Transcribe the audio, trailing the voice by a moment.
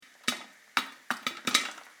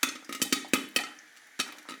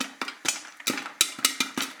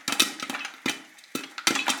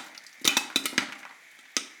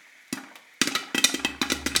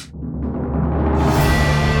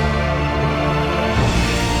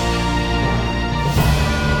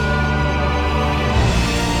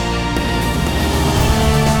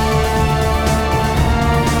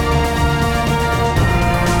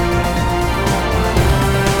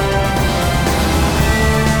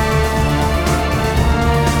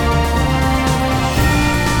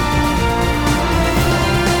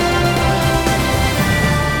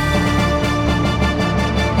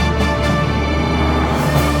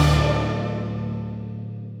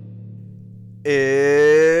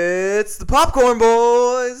It's the Popcorn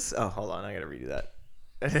Boys. Oh, hold on. I got to redo that.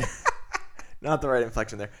 Not the right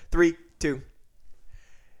inflection there. 3, 2.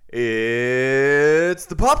 It's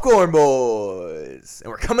the Popcorn Boys.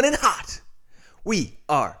 And we're coming in hot. We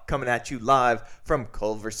are coming at you live from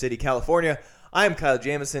Culver City, California. I am Kyle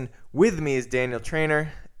Jamison. With me is Daniel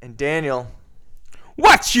Trainer. And Daniel.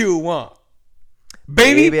 What you want?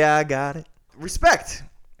 Baby, I got it. Respect.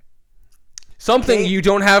 Something you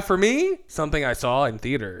don't have for me? Something I saw in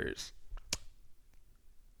theaters.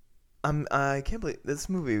 I can't believe this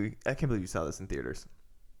movie. I can't believe you saw this in theaters.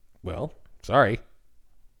 Well, sorry.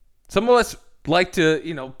 Some of us like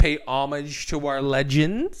to, pay homage to our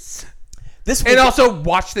legends. And also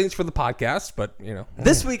watch things for the podcast, but,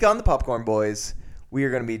 This week on the Popcorn Boys, we are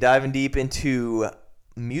going to be diving deep into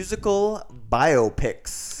musical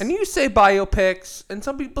biopics. And you say biopics, and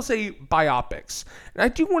some people say biopics. And I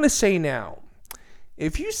do want to say now,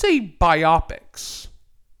 if you say biopics,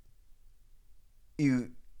 you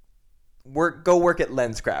go work at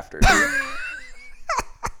Lenscrafters.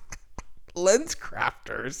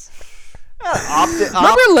 Lenscrafters.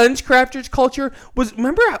 Remember Lenscrafters culture?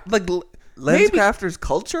 Lenscrafters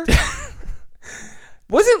culture?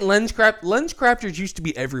 Wasn't Lenscrafters used to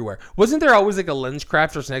be everywhere? Wasn't there always like a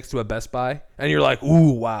Lenscrafters next to a Best Buy? And you're like,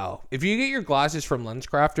 ooh, wow. If you get your glasses from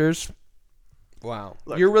Lenscrafters, wow.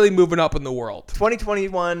 Look, you're really moving up in the world.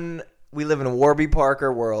 2021, we live in a Warby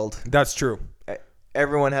Parker world. That's true.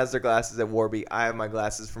 Everyone has their glasses at Warby. I have my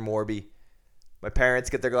glasses from Warby. My parents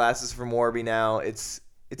get their glasses from Warby now. It's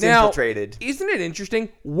infiltrated. Isn't it interesting?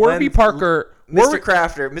 Warby Parker. Mr.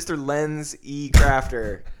 Crafter. Mr. Lens E.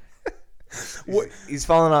 Crafter. He's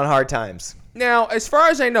fallen on hard times. Now, as far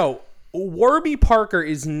as I know, Warby Parker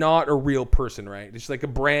is not a real person, right? It's like a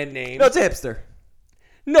brand name. No, it's a hipster.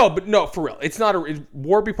 No, for real. It's not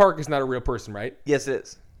Warby Parker is not a real person, right? Yes, it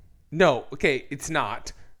is. No, okay, it's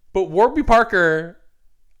not. But Warby Parker...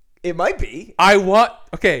 It might be.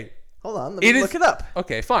 Okay. Hold on, let me look it up.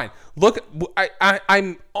 Okay, fine. Look,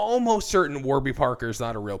 I'm almost certain Warby Parker is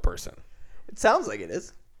not a real person. It sounds like it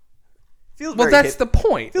is. That's the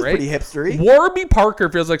point, feels right? Pretty hipstery. Warby Parker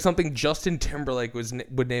feels like something Justin Timberlake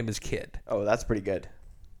would name his kid. Oh, that's pretty good.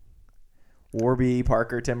 Warby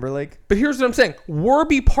Parker Timberlake. But here's what I'm saying.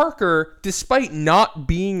 Warby Parker, despite not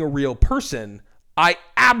being a real person, I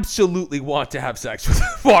absolutely want to have sex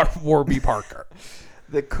with Warby Parker.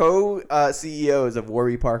 The co-CEOs of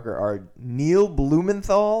Warby Parker are Neil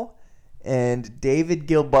Blumenthal and David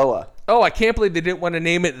Gilboa. Oh, I can't believe they didn't want to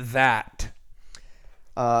name it that.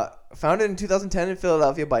 Founded in 2010 in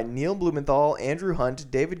Philadelphia by Neil Blumenthal, Andrew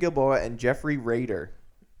Hunt, David Gilboa, and Jeffrey Rader.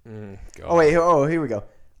 Here we go.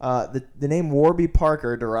 The name Warby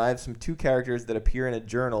Parker derives from two characters that appear in a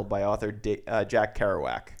journal by author Jack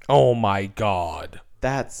Kerouac. Oh my God.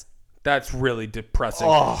 That's really depressing.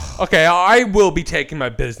 Oh. Okay, I will be taking my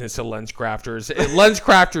business to Lenscrafters.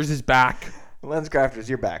 Lenscrafters is back. Lenscrafters,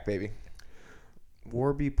 you're back, baby.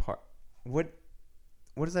 Warby Parker. What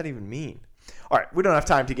does that even mean? All right, we don't have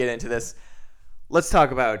time to get into this. Let's talk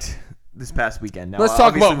about this past weekend. Now, let's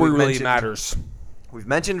talk about what really matters. We've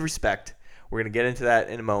mentioned respect. We're going to get into that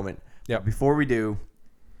in a moment. Yeah. Before we do,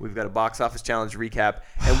 we've got a box office challenge recap.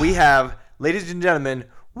 And we have, ladies and gentlemen,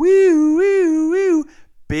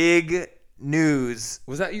 big news.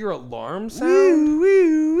 Was that your alarm sound?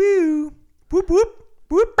 Whoop, whoop,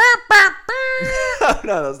 whoop. Oh,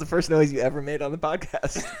 no, that was the first noise you ever made on the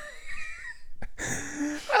podcast.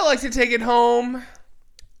 I like to take it home.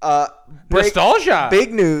 Nostalgia.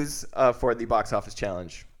 Big news for the box office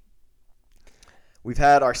challenge. We've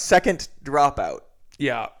had our second dropout.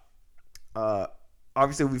 Yeah.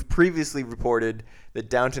 Obviously, we've previously reported that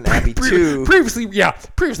Downton Abbey 2... Previously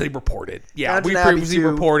reported. Yeah, Downton we Abbey previously 2,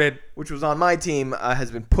 reported. Which was on my team, has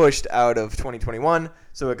been pushed out of 2021.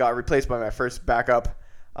 So it got replaced by my first backup,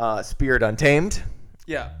 Spirit Untamed.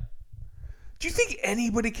 Yeah. Do you think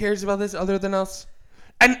anybody cares about this other than us?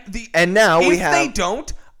 And now we have... If they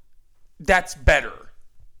don't, that's better.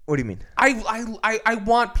 What do you mean? I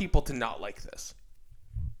want people to not like this.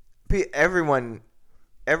 Everyone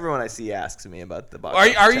I see asks me about the box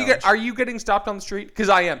office challenge. Are you getting stopped on the street? Because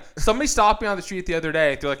I am. Somebody stopped me on the street the other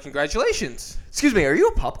day. They're like, "Congratulations." Excuse me, are you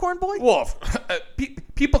a popcorn boy? Well,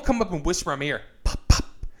 people come up and whisper in my ear, "Pop, pop,"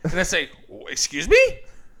 and I say, "Excuse me."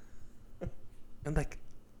 I'm like,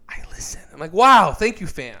 I listen. I'm like, wow, thank you,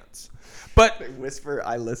 fans. But they whisper,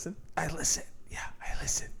 I listen. I listen. Yeah, I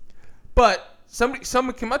listen. But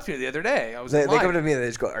someone came up to me the other day. They come to me and they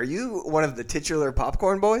just go, "Are you one of the titular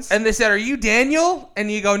popcorn boys?" And they said, "Are you Daniel?"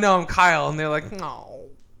 And you go, "No, I'm Kyle." And they're like, "No."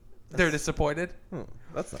 They're disappointed.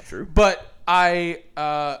 That's not true. But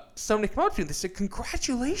somebody came up to me and they said,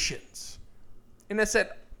 "Congratulations." And I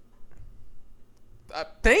said,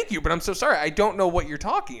 thank you, but I'm so sorry. I don't know what you're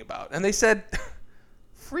talking about. And they said,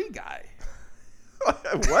 Free Guy.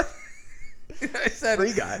 What? I said,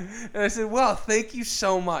 Free Guy. And I said, well, thank you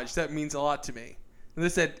so much. That means a lot to me. And they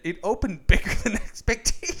said, it opened bigger than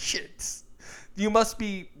expectations. You must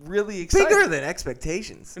be really excited. Bigger than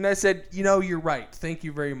expectations. And I said, you're right. Thank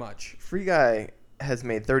you very much. Free Guy has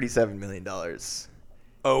made $37 million.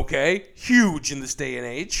 Okay. Huge in this day and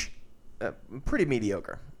age. Pretty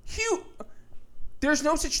mediocre. Huge. There's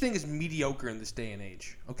no such thing as mediocre in this day and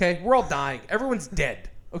age. Okay? We're all dying. Everyone's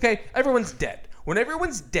dead. Okay? Everyone's dead. When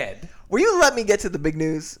everyone's dead. Will you let me get to the big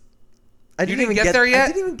news? You didn't get there yet? I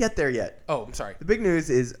didn't even get there yet. Oh, I'm sorry. The big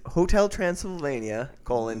news is Hotel Transylvania,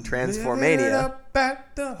 Transformania,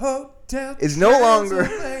 is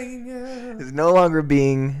no longer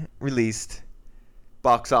being released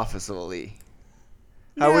box office-ally.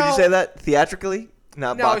 How would you say that? Theatrically?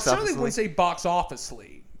 Not no, box I office-ally? certainly wouldn't say box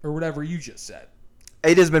office-ally or whatever you just said.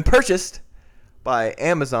 It has been purchased by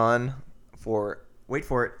Amazon for, wait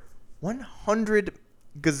for it, $100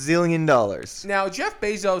 gazillion. Now, Jeff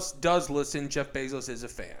Bezos does listen. Jeff Bezos is a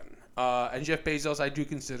fan. And Jeff Bezos I do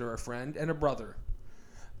consider a friend and a brother.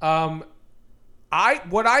 What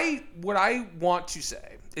I want to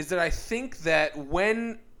say is that I think that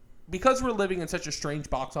because we're living in such a strange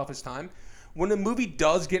box office time, when a movie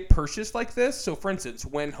does get purchased like this, so for instance,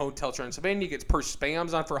 when Hotel Transylvania gets purchased by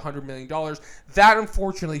Amazon for $100 million, that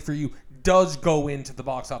unfortunately for you does go into the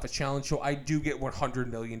box office challenge, so I do get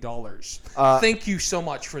 $100 million. Thank you so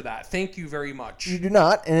much for that. Thank you very much. You do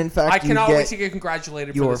not, and in fact, I cannot wait to get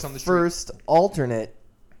congratulated for this on the street. Your first alternate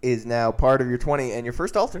is now part of your 20, and your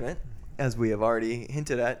first alternate, as we have already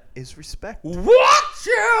hinted at, is respect. What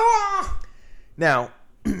you? Now,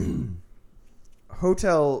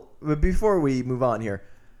 before we move on here,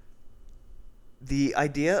 the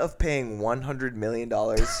idea of paying $100 million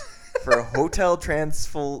for Hotel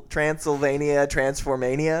Transylvania,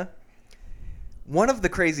 Transformania, one of the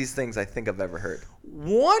craziest things I think I've ever heard.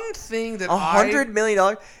 One thing that $100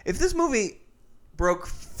 million. If this movie broke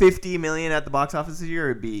 $50 million at the box office this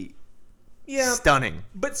year, it'd be stunning.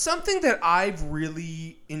 But something that I've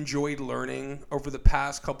really enjoyed learning over the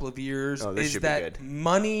past couple of years is that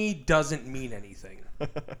money doesn't mean anything.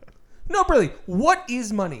 No, really. What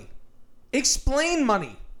is money? Explain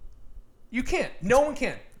money. You can't. No one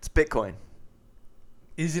can. It's Bitcoin.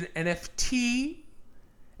 Is it NFT?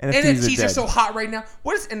 NFTs are so hot right now.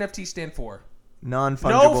 What does NFT stand for?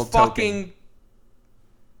 Non-fungible token.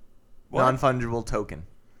 Non-fungible token.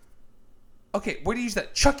 Okay, where do you use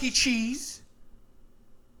that? Chuck E. Cheese?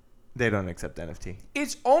 They don't accept NFT.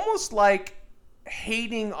 It's almost like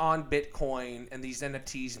hating on Bitcoin and these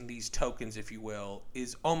NFTs and these tokens, if you will,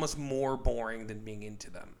 is almost more boring than being into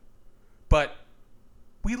them. But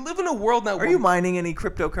we live in a world now. Are you mining any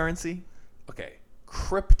cryptocurrency? Okay,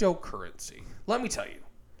 cryptocurrency. Let me tell you.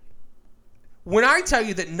 When I tell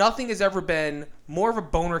you that nothing has ever been more of a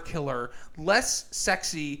boner killer, less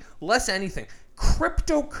sexy, less anything,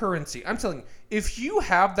 cryptocurrency. I'm telling you, if you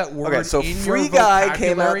have that word in your Free Guy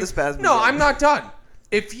came out this past weekend. No, I'm not done.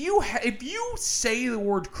 If you say the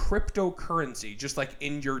word cryptocurrency just like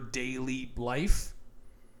in your daily life,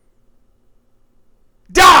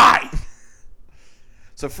 die.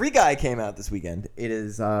 So Free Guy came out this weekend. It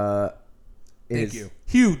is Thank you.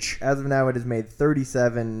 Huge. As of now, it has made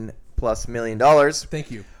 $37+ million.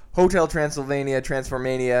 Thank you. Hotel Transylvania,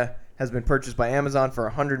 Transformania has been purchased by Amazon for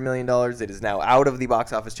 $100 million. It is now out of the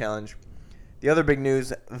box office challenge. The other big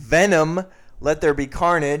news, Venom, Let There Be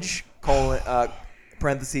Carnage,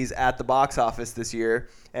 parentheses, at the box office this year,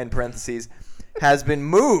 end parentheses, has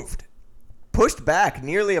been pushed back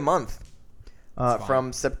nearly a month.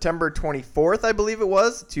 From September 24th, I believe it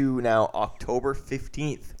was, to now October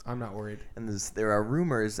 15th. I'm not worried. And there are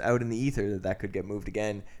rumors out in the ether that could get moved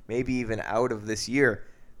again, maybe even out of this year.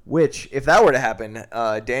 Which, if that were to happen,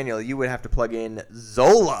 Daniel, you would have to plug in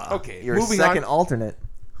Zola, your second alternate.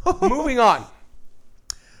 Moving on.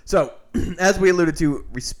 So, as we alluded to,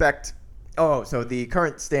 respect. So the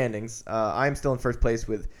current standings, I'm still in first place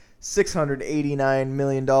with $689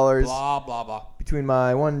 million. Blah, blah, blah. Between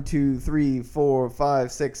my 1, 2, 3, 4,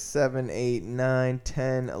 5, 6, 7, 8, 9,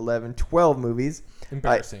 10, 11, 12 movies.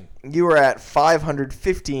 Embarrassing. You were at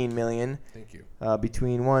 $515 million. Thank you.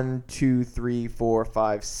 Between 1, 2, 3, 4,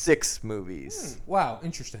 5, 6 movies. Wow,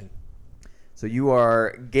 interesting. So you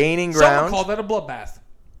are gaining ground. Someone called that a bloodbath.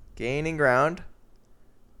 Gaining ground.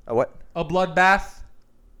 A what? A bloodbath.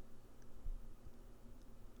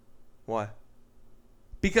 Why?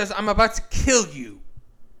 Because I'm about to kill you.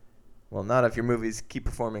 Well, not if your movies keep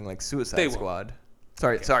performing like Suicide Squad.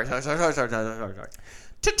 Sorry.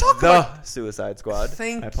 to talk The about Suicide Squad.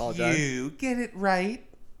 Thank I apologize. you. Get it right.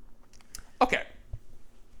 Okay.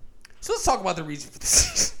 So let's talk about the reason for the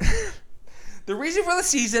season. The reason for the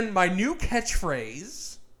season, my new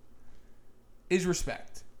catchphrase, is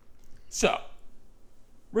respect. So,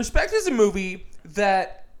 Respect is a movie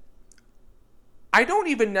that I don't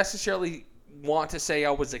even necessarily want to say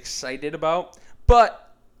I was excited about,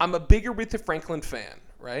 but I'm a big Aretha Franklin fan,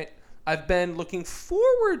 right? I've been looking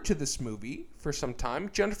forward to this movie for some time.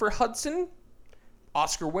 Jennifer Hudson,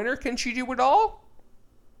 Oscar winner, can she do it all?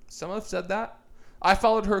 Some have said that. I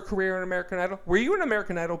followed her career in American Idol. Were you an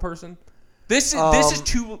American Idol person? This is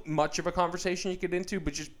too much of a conversation you get into,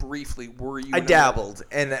 but just briefly, were you? I dabbled,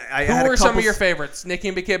 and I Who had were a some of your favorites? Nikki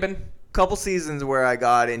and McKibben? couple seasons where I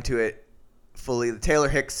got into it fully. The Taylor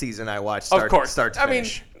Hicks season I watched start to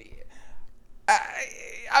finish.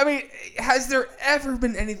 I mean, has there ever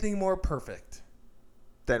been anything more perfect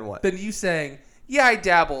Then what? than you saying, "Yeah, I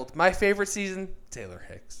dabbled. My favorite season, Taylor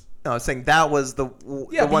Hicks." No, I was saying that was the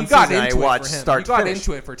Yeah, one you got season I into watched it for him. start You to got finish.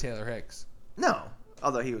 into it for Taylor Hicks. No,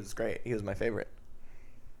 although he was great. He was my favorite.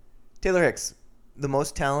 Taylor Hicks, the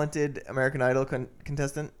most talented American Idol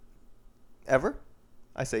contestant ever?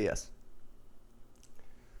 I say yes.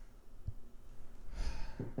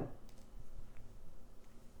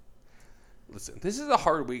 Listen, this is a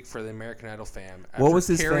hard week for the American Idol fam. What was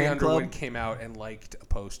his Carrie fan Underwood club? came out and liked a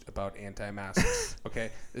post about anti-masks.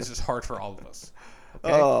 Okay, this is hard for all of us.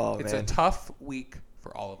 Okay? Oh, it's man. a tough week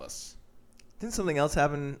for all of us. Didn't something else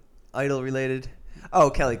happen Idol related? Oh,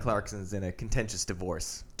 Kelly Clarkson's in a contentious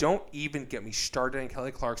divorce. Don't even get me started on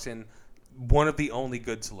Kelly Clarkson, one of the only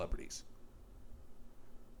good celebrities.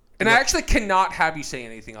 And I actually cannot have you say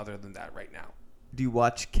anything other than that right now. Do you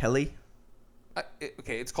watch Kelly?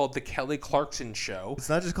 Okay, it's called The Kelly Clarkson Show. It's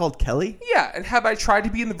not just called Kelly? Yeah, and have I tried to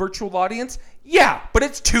be in the virtual audience? Yeah, but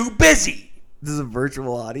it's too busy. This is a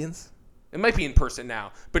virtual audience? It might be in person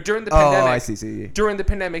now, but during the pandemic. Oh, I see. During the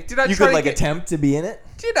pandemic, did I You try could to like get, attempt to be in it?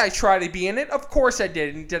 Did I try to be in it? Of course I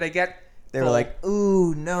did. And did I get? They were like,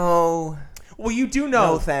 "Ooh, no. Well, you do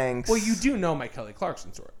know. No thanks." Well, you do know my Kelly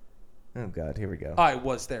Clarkson story. Oh God, here we go. I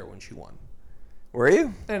was there when she won, Were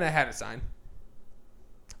you? and I had a sign.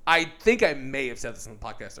 I think I may have said this on the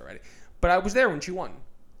podcast already, but I was there when she won.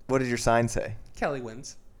 What did your sign say? Kelly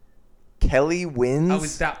wins. Kelly wins? I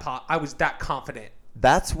was that confident.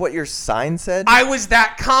 That's what your sign said? I was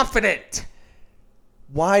that confident.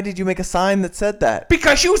 Why did you make a sign that said that?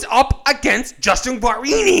 Because she was up against Justin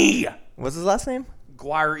Guarini. What's his last name?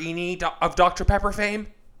 Guarini of Dr. Pepper fame.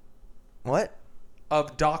 What?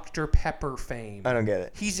 Of Dr. Pepper fame. I don't get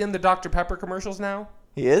it. He's in the Dr. Pepper commercials now.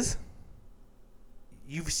 He is?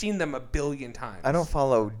 You've seen them a billion times. I don't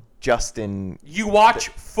follow Justin. You watch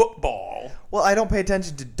football. Well, I don't pay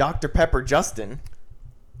attention to Dr. Pepper Justin.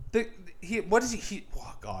 What is he?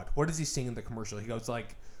 Oh God! What does he sing in the commercial? He goes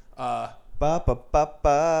like, Ba ba ba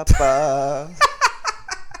ba ba.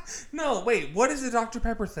 No, wait. What is the Dr.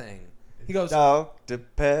 Pepper thing? He goes, Dr.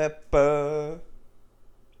 Pepper.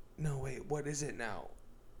 No, wait. What is it now?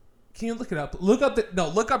 Can you look it up? Look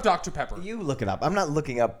up Dr. Pepper. You look it up. I'm not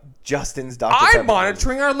looking up Justin's Dr. Pepper. I'm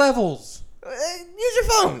monitoring our levels. Use your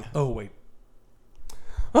phone. Oh wait.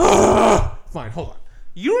 Fine, hold on.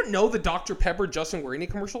 You don't know the Dr. Pepper Justin Guarini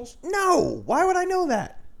commercials? No. Why would I know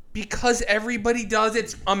that? Because everybody does.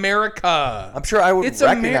 It's America. I'm sure I would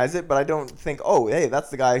recognize it, but I don't think, oh, hey, that's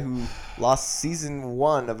the guy who lost season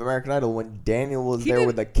 1 of American Idol when Daniel was there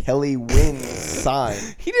with a Kelly wins sign.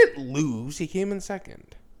 He didn't lose. He came in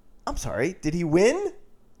second. I'm sorry. Did he win?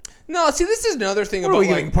 No, see, this is another thing What, about are we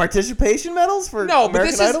giving participation medals for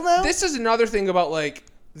American Idol now? This is another thing about like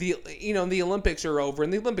the Olympics are over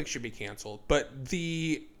and the Olympics should be canceled. But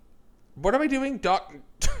what am I doing?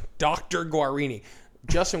 Dr. Guarini.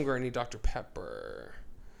 Justin Guarini, Dr. Pepper.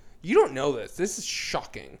 You don't know this. This is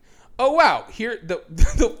shocking. Oh wow! Here the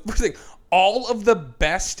first thing. All of the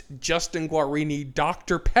best Justin Guarini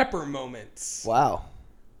Dr. Pepper moments. Wow.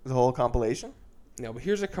 The whole compilation? No, but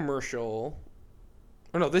here's a commercial.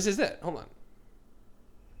 Oh no, this is it. Hold on.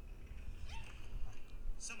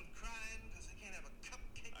 Someone crying because they can't have a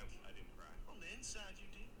cupcake. I didn't cry. On the inside you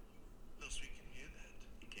did. Little Sweet can hear that.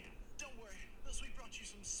 He can. Don't worry. Little Sweet brought you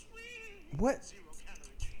some sweet. What 0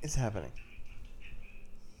 calorie treats. is happening?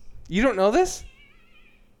 You don't know this?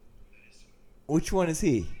 Which one is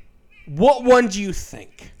he? What one do you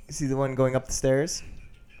think? Is he the one going up the stairs?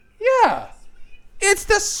 Yeah. It's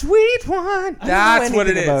the sweet one. That's what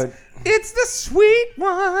it is. It's the sweet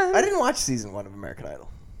one. I didn't watch season 1 of American Idol.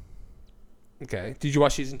 Okay. Did you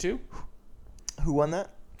watch season 2? Who won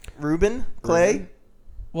that? Ruben? Clay?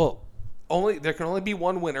 Well, there can only be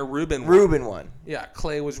one winner. Ruben won. Ruben won. Yeah,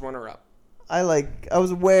 Clay was runner-up. I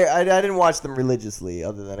was aware. I didn't watch them religiously,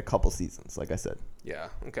 other than a couple seasons, like I said. Yeah.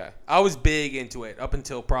 Okay. I was big into it up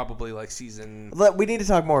until probably like season. We need to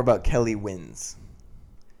talk more about Kelly Wins.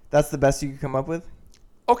 That's the best you could come up with?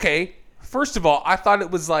 Okay. First of all, I thought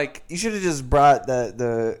it was like you should have just brought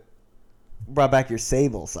brought back your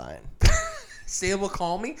Sable sign. Sable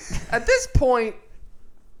call me? At this point,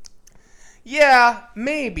 yeah,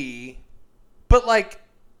 maybe. But like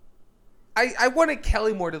I wanted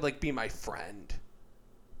Kelly more to like be my friend.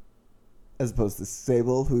 As opposed to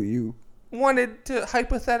Sable, who you wanted to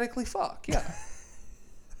hypothetically fuck, yeah.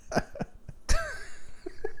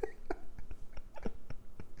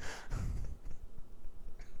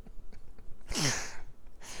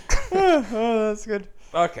 Oh, that's good.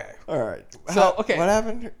 Okay. All right. So, okay. What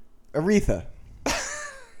happened? Aretha.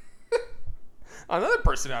 Another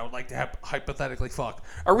person I would like to hypothetically fuck.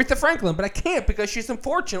 Aretha Franklin, but I can't because she's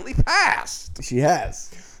unfortunately passed. She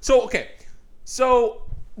has. So, okay. So,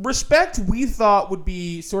 Respect, we thought would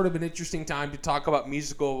be sort of an interesting time to talk about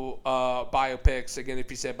musical biopics. Again, if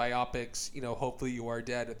you said biopics, hopefully you are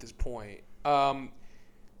dead at this point.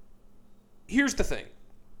 Here's the thing.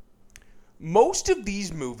 Most of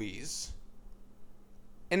these movies,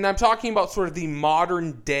 and I'm talking about sort of the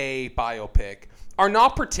modern day biopic, are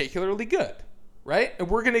not particularly good, right? And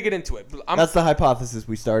we're going to get into it. That's the hypothesis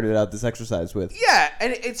we started out this exercise with. Yeah,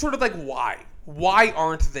 and it's sort of like why? Why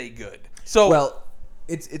aren't they good? So, well,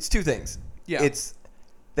 it's two things. Yeah.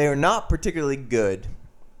 They are not particularly good,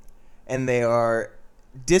 and they are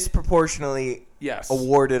disproportionately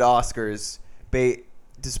awarded Oscars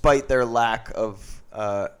despite their lack of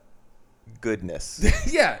goodness.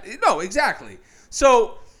 Yeah, no, exactly.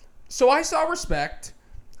 So I saw Respect.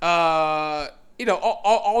 All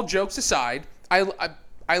jokes aside, I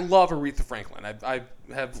love Aretha Franklin. I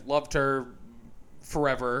have loved her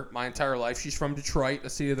forever, my entire life. She's from Detroit, a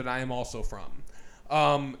city that I am also from.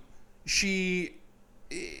 Do you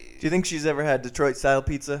think she's ever had Detroit style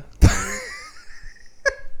pizza?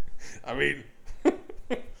 I mean,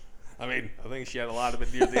 I think she had a lot of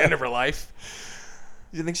it near the end of her life.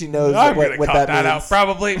 Do you think she knows what that means? Out,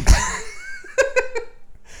 probably.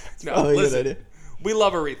 No, listen, we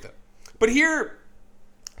love Aretha. But here's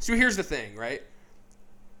the thing, right?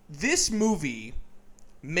 This movie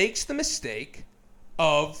makes the mistake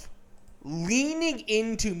of leaning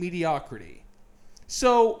into mediocrity.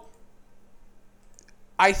 So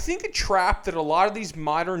I think a trap that a lot of these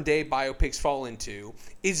modern day biopics fall into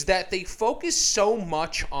is that they focus so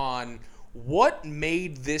much on what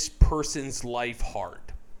made this person's life hard.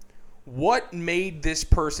 What made this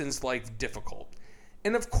person's life difficult?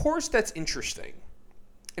 And of course that's interesting.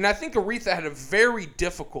 And I think Aretha had a very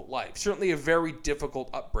difficult life, certainly a very difficult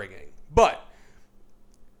upbringing. But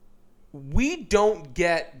we don't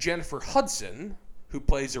get Jennifer Hudson, who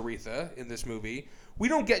plays Aretha in this movie. We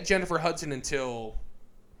don't get Jennifer Hudson until,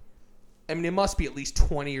 it must be at least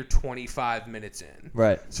 20 or 25 minutes in.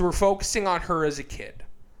 Right. So we're focusing on her as a kid.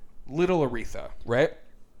 Little Aretha, right?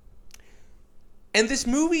 And this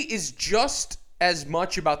movie is just as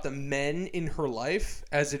much about the men in her life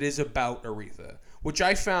as it is about Aretha, which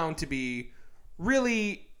I found to be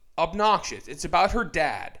really obnoxious. It's about her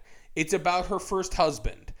dad. It's about her first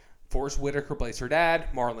husband. Forrest Whitaker plays her dad.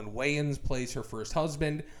 Marlon Wayans plays her first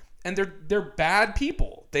husband. And they're bad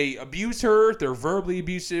people. They abuse her. They're verbally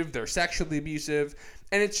abusive. They're sexually abusive.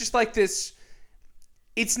 And it's just like this.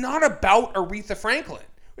 It's not about Aretha Franklin.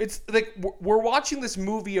 It's like we're watching this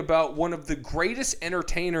movie about one of the greatest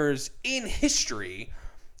entertainers in history.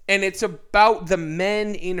 And it's about the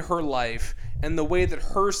men in her life and the way that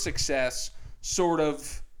her success sort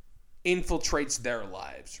of infiltrates their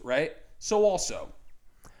lives, right? So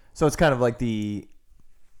it's kind of like the...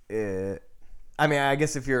 I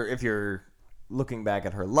guess if you're looking back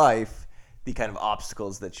at her life, the kind of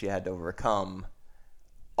obstacles that she had to overcome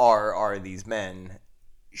are these men.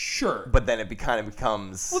 Sure. But then it kind of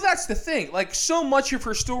becomes... Well, that's the thing. Like, so much of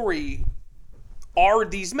her story are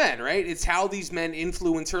these men, right? It's how these men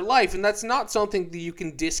influence her life, and that's not something that you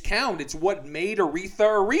can discount. It's what made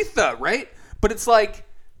Aretha, right? But it's like,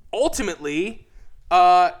 ultimately,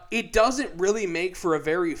 it doesn't really make for a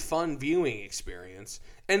very fun viewing experience.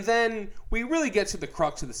 And then we really get to the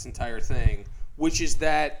crux of this entire thing, which is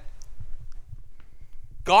that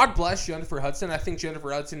God bless Jennifer Hudson. I think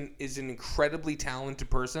Jennifer Hudson is an incredibly talented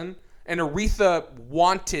person. And Aretha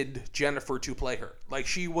wanted Jennifer to play her. Like,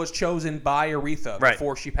 she was chosen by Aretha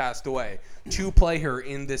before she passed away to play her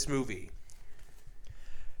in this movie.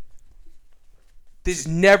 This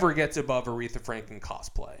never gets above Aretha Franklin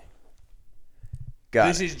cosplay.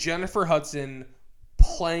 This is Jennifer Hudson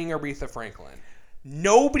playing Aretha Franklin.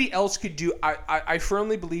 Nobody else could do. I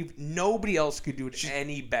firmly believe nobody else could do it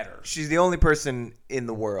any better. She's the only person in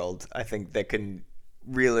the world, I think, that can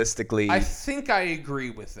realistically. I think I agree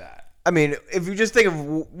with that. I mean, if you just think of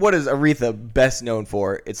what is Aretha best known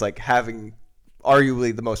for, it's like having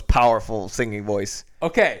arguably the most powerful singing voice.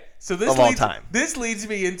 Okay, so of all time. This leads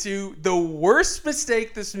me into the worst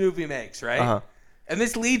mistake this movie makes, right? Uh-huh. And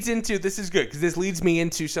this is good because this leads me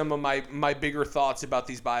into some of my bigger thoughts about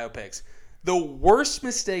these biopics. The worst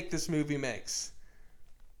mistake this movie makes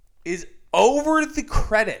is over the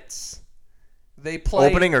credits. They play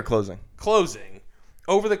opening or closing? Closing.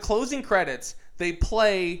 Over the closing credits, they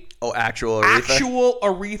play actual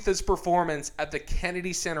Aretha's performance at the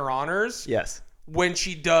Kennedy Center Honors. Yes. When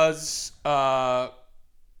she does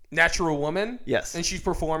Natural Woman. Yes. And she's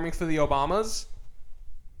performing for the Obamas.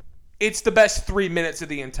 It's the best 3 minutes of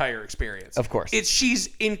the entire experience. Of course. She's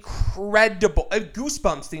incredible.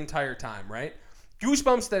 Goosebumps the entire time, right?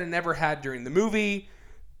 Goosebumps that I never had during the movie.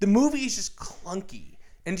 The movie is just clunky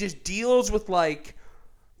and just deals with like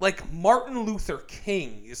Martin Luther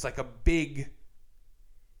King is like a big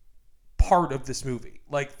part of this movie.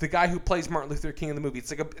 Like the guy who plays Martin Luther King in the movie. It's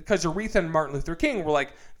like because Aretha and Martin Luther King were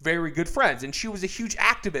like very good friends, and she was a huge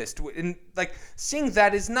activist. And like seeing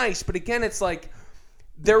that is nice, but again, it's like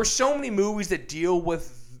there are so many movies that deal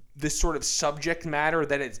with this sort of subject matter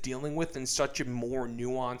that it's dealing with in such a more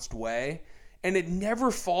nuanced way, and it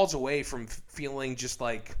never falls away from feeling just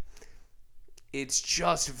like it's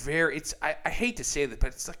just very. It's I hate to say that, but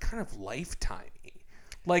it's like kind of Lifetime.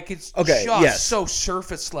 Like it's so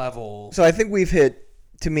surface level. So I think we've hit,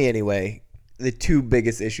 to me anyway, the two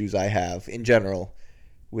biggest issues I have in general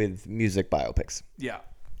with music biopics. Yeah.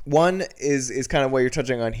 One is kind of what you're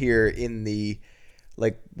touching on here in the,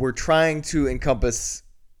 like, we're trying to encompass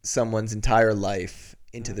someone's entire life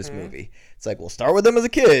into this movie. It's like, we'll start with them as a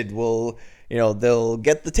kid. They'll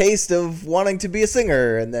get the taste of wanting to be a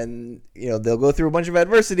singer, and then, they'll go through a bunch of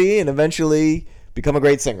adversity and eventually become a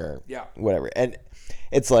great singer. Yeah. Whatever. And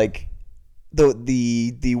it's like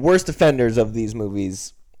the worst offenders of these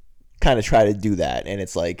movies kind of try to do that, and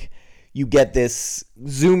it's like you get this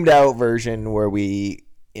zoomed out version where they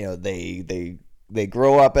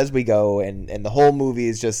grow up as we go, and the whole movie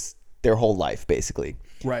is just their whole life basically.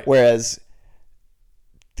 Right. Whereas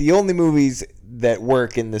the only movies that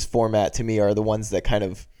work in this format to me are the ones that kind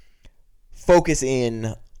of focus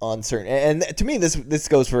in on certain, and to me this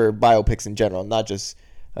goes for biopics in general, not just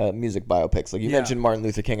music biopics. Like you mentioned Martin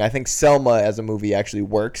Luther King. I think Selma as a movie actually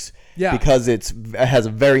works because it has a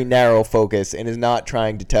very narrow focus and is not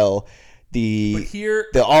trying to tell the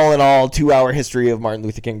all in all 2-hour history of Martin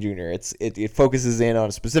Luther King Jr. It focuses in on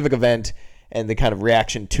a specific event and the kind of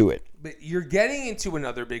reaction to it. But you're getting into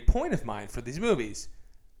another big point of mine for these movies,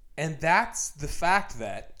 and that's the fact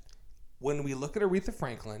that when we look at Aretha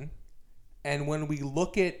Franklin and when we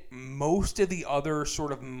look at most of the other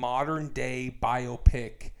sort of modern day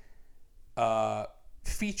biopic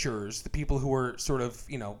features, the people who are sort of,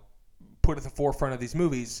 put at the forefront of these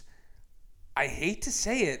movies, I hate to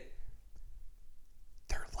say it,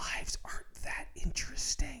 their lives aren't that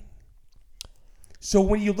interesting. So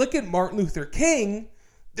when you look at Martin Luther King,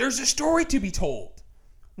 there's a story to be told.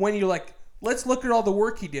 When you're like, let's look at all the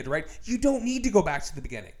work he did, right? You don't need to go back to the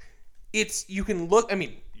beginning. You can look,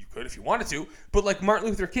 you could if you wanted to, but like Martin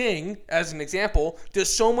Luther King, as an example,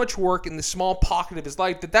 does so much work in the small pocket of his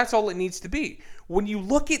life that's all it needs to be. When you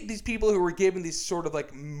look at these people who are given these sort of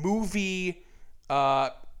like movie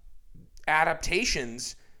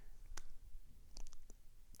adaptations,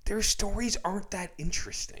 their stories aren't that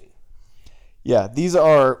interesting. Yeah, these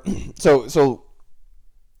are so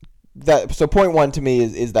point one to me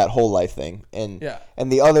is that whole life thing, and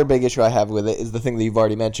the other big issue I have with it is the thing that you've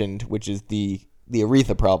already mentioned, which is the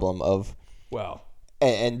Aretha problem of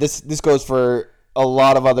and this goes for a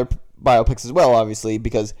lot of other biopics as well, obviously,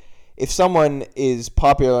 because if someone is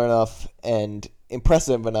popular enough and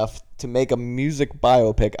impressive enough to make a music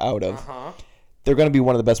biopic out of, they're going to be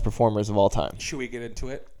one of the best performers of all time. Should we get into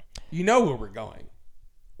it? You know where we're going.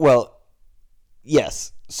 Well,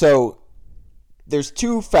 yes. So there's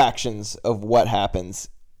two factions of what happens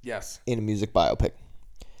in a music biopic.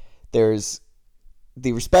 There's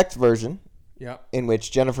the Respect version, in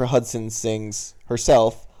which Jennifer Hudson sings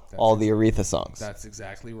herself all the Aretha songs. That's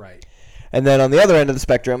exactly right. And then on the other end of the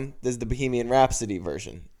spectrum, there's the Bohemian Rhapsody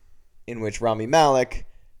version, in which Rami Malek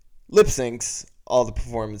lip syncs all the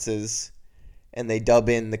performances, and they dub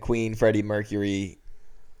in the Queen, Freddie Mercury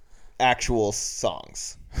actual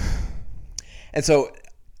songs. And so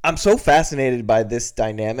I'm so fascinated by this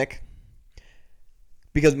dynamic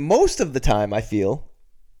because most of the time I feel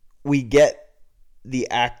we get the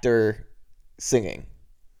actor singing.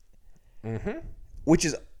 Mm-hmm. Which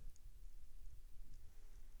is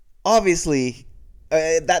obviously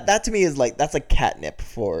that to me is like that's like catnip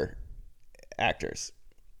for actors,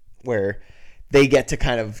 where they get to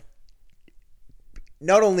kind of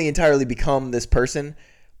not only entirely become this person,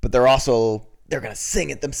 but they're gonna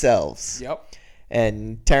sing it themselves. Yep.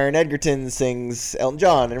 And Taron Egerton sings Elton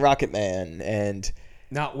John and Rocketman, and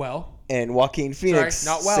not well. And Joaquin Phoenix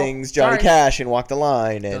sings Johnny Sorry. Cash in Walk the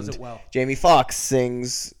Line, and Does it well. Jamie Foxx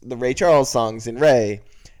sings the Ray Charles songs in Ray,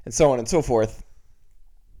 and so on and so forth.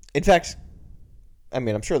 In fact, I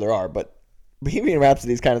mean, I'm sure there are, but Bohemian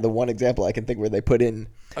Rhapsody is kind of the one example I can think where they put in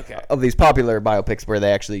of these popular biopics where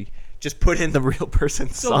they actually just put in the real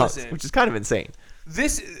person's songs, which is kind of insane.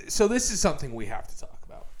 This is something we have to talk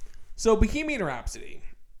about. So Bohemian Rhapsody,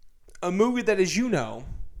 a movie that, as you know,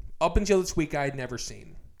 up until this week I had never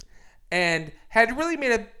seen, and had really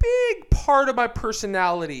made a big part of my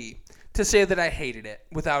personality to say that I hated it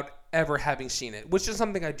without ever having seen it, which is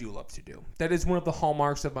something I do love to do. That is one of the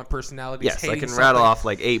hallmarks of my personality. Yes, I can rattle off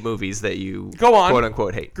like 8 movies that you quote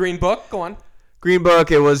unquote hate. Green Book, go on. Green Book,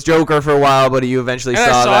 it was Joker for a while, but you eventually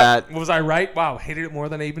saw that. Was I right? Wow, hated it more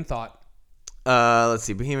than I even thought. Let's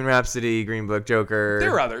see, Bohemian Rhapsody, Green Book, Joker.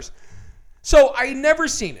 There were others. So I never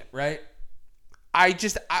seen it, right? It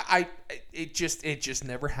just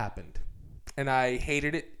never happened. And I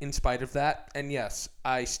hated it in spite of that. And yes,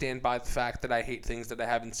 I stand by the fact that I hate things that I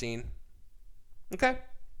haven't seen. Okay?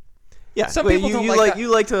 Yeah, some people don't like that.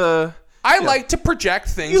 You like to... I like to project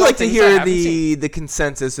things. You like to hear the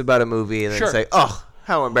consensus about a movie and then say, "Oh,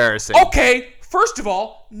 how embarrassing." Okay, first of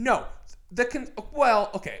all, no.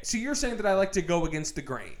 So you're saying that I like to go against the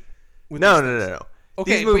grain? No.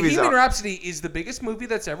 Okay, Bohemian Rhapsody is the biggest movie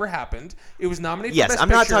that's ever happened. It was nominated for Best Picture. Yes, I'm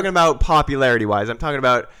not talking about popularity-wise. I'm talking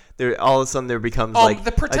about all of a sudden there becomes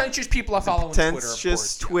the pretentious people I follow on Twitter.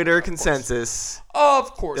 Pretentious Twitter consensus.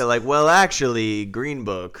 Of course. They're like, well, actually, Green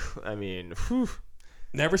Book. I mean, whew.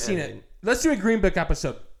 Never seen it. Let's do a Green Book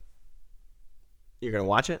episode. You're gonna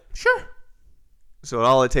watch it? Sure. So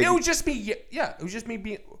all it takes. It would just be It would just be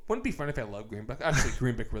being. Wouldn't it be fun if I loved Green Book? Actually,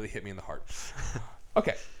 Green Book really hit me in the heart.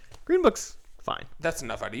 Okay. Green Book's fine. That's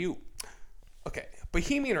enough out of you. Okay,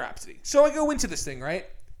 Bohemian Rhapsody. So I go into this thing, right?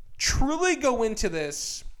 Truly go into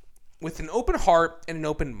this with an open heart and an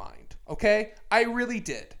open mind. Okay, I really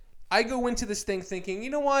did. I go into this thing thinking,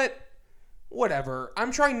 you know what? Whatever.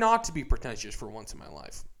 I'm trying not to be pretentious for once in my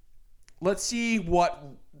life. Let's see what,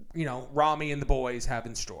 Rami and the boys have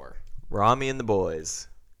in store. Rami and the boys.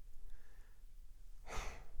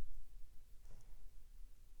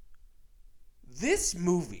 This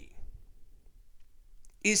movie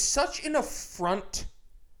is such an affront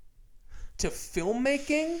to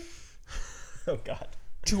filmmaking. Oh, God.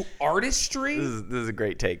 To artistry. This is a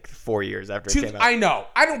great take 4 years after it came out. I know.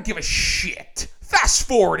 I don't give a shit. Fast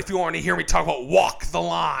forward if you want to hear me talk about Walk the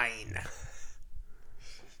Line.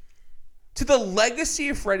 To the legacy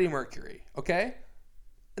of Freddie Mercury, okay?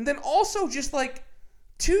 And then also just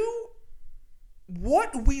to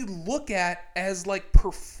what we look at as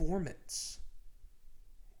performance.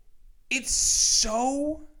 It's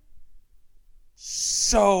so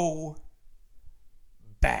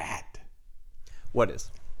bad. What is?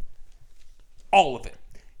 All of it.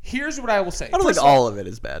 Here's what I will say. I don't think all of it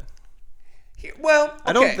is bad. Well,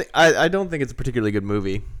 okay. I don't think it's a particularly good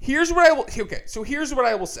movie. Here's what I will. Okay, so here's what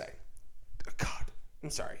I will say. God, I'm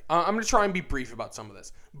sorry. I'm going to try and be brief about some of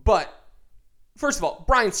this. But first of all,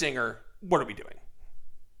 Bryan Singer, what are we doing?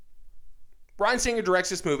 Bryan Singer directs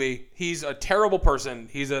this movie. He's a terrible person.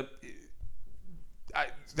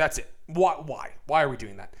 That's it. Why? Why are we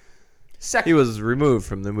doing that? Second, he was removed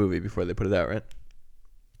from the movie before they put it out, right?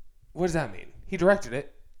 What does that mean? He directed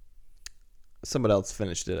it. Someone else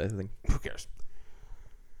finished it, I think. Who cares?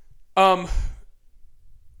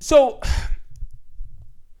 So,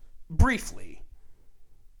 briefly,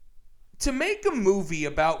 to make a movie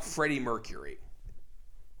about Freddie Mercury,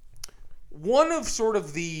 one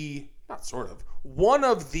of the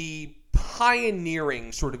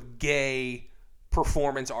pioneering sort of gay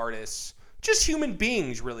performance artists, just human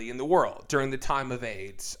beings really in the world during the time of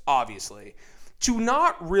AIDS, obviously, to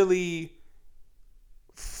not really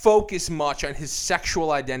focus much on his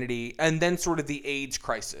sexual identity and then sort of the AIDS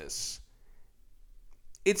crisis.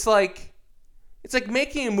 It's like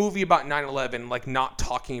making a movie about 9/11 not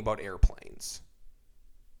talking about airplanes.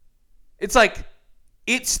 It's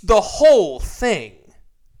the whole thing.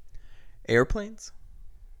 Airplanes?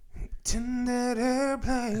 I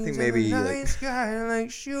think maybe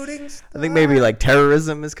shooting stars. I think maybe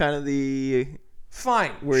terrorism is kind of the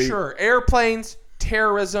fine. Sure. Airplanes,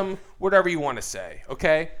 terrorism, whatever you want to say,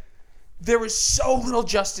 okay? There was so little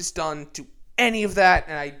justice done to any of that,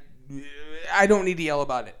 and I don't need to yell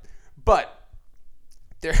about it. But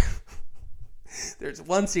there's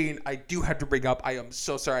one scene I do have to bring up. I am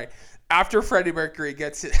so sorry. After Freddie Mercury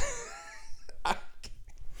gets it,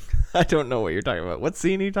 I don't know what you're talking about. What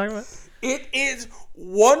scene are you talking about? It is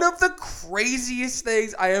one of the craziest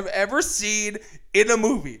things I have ever seen in a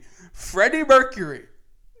movie. Freddie Mercury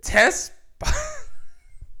tests.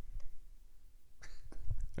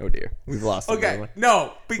 Oh dear, we've lost him. Okay,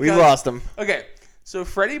 no, because we've lost him. Okay, so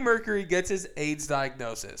Freddie Mercury gets his AIDS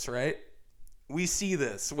diagnosis, right? We see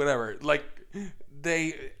this, whatever. Like,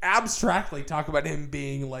 they abstractly talk about him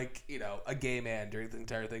being like, you know, a gay man during the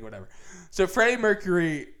entire thing, whatever. So Freddie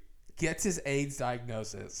Mercury gets his AIDS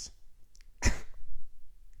diagnosis.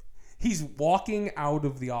 He's walking out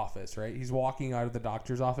of the office, right? He's walking out of the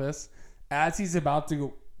doctor's office. As he's about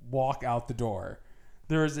to walk out the door,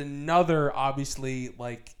 there is another, obviously,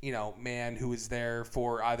 like, you know, man who is there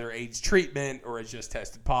for either AIDS treatment or has just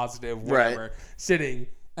tested positive, whatever, right, sitting.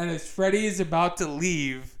 And as Freddie is about to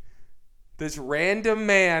leave, this random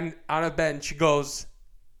man on a bench goes,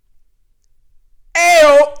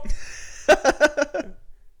 "Ew!"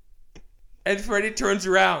 And Freddie turns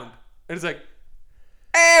around and is like,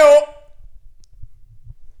 "Ew!"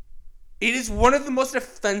 It is one of the most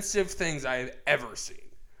offensive things I have ever seen.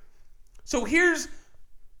 So here's...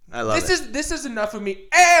 I love it. This is enough of me.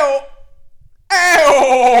 Ew!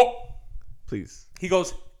 Ew! Please. He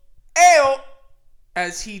goes, "Ew!"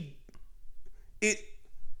 As he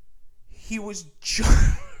was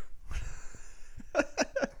just...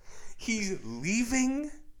 He's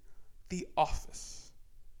leaving the office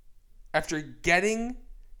after getting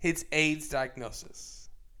his AIDS diagnosis.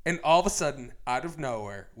 And all of a sudden, out of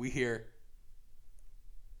nowhere, we hear,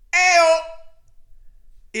 "Ew!"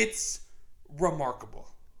 It's remarkable.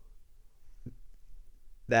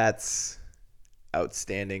 That's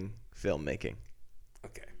outstanding filmmaking.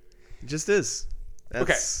 Okay. It just is.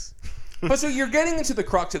 That's... Okay. But so you're getting into the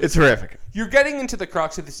crux of this. It's horrific. You're getting into the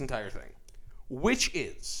crux of this entire thing, which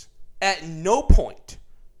is, at no point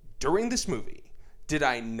during this movie did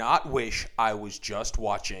I not wish I was just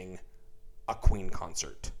watching a Queen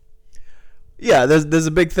concert. Yeah, there's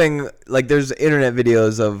a big thing, like there's internet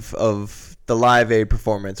videos of the Live Aid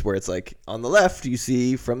performance where it's like on the left you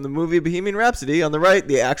see from the movie Bohemian Rhapsody, on the right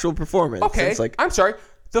the actual performance. Okay, it's like, I'm sorry.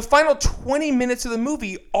 The final 20 minutes of the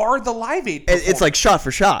movie are the Live Aid performance. It's like shot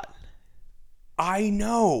for shot. I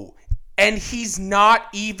know. And he's not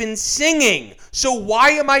even singing. So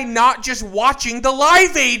why am I not just watching the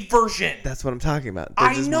Live Aid version? That's what I'm talking about.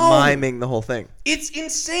 They're just know. miming the whole thing. It's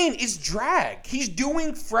insane. It's drag. He's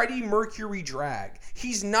doing Freddie Mercury drag.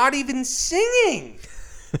 He's not even singing.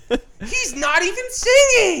 He's not even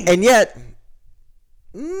singing. And yet,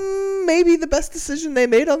 maybe the best decision they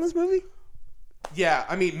made on this movie? Yeah,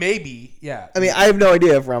 I mean, maybe. Yeah. I mean, I have no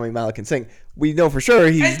idea if Rami Malek can sing. We know for sure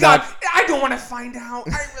he's God, not... I don't want to find out.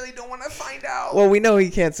 I really don't want to find out. Well, we know he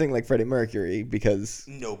can't sing like Freddie Mercury because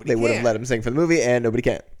they would have let him sing for the movie, and nobody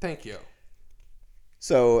can. Thank you.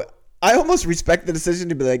 So I almost respect the decision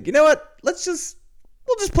to be like, you know what? We'll just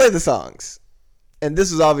play the songs. And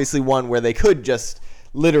this is obviously one where they could just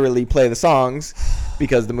literally play the songs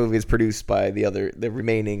because the movie is produced by the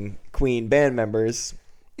remaining Queen band members.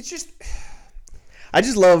 It's just... I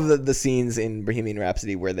just love the scenes in Bohemian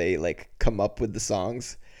Rhapsody where they like come up with the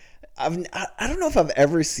songs. I don't know if I've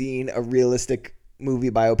ever seen a realistic movie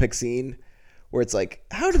biopic scene where it's like,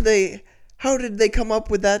 how did they come up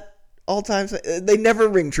with that all time? They never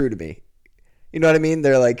ring true to me. You know what I mean?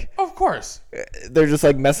 They're like, of course, they're just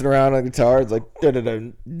like messing around on guitar. It's like dun dun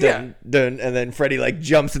dun dun dun, and then Freddie like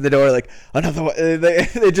jumps in the door like another one.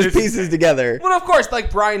 They just pieces together. Well, of course, like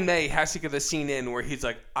Brian May has to get the scene in where he's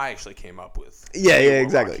like, I actually came up with. Yeah,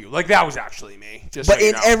 exactly. Like that was actually me. But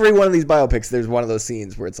in every one of these biopics, there's one of those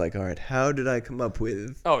scenes where it's like, all right, how did I come up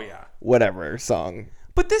with? Oh yeah, whatever song.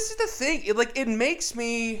 But this is the thing. It makes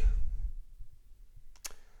me.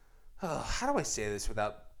 How do I say this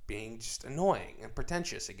without being just annoying and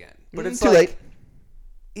pretentious again? But it's too late.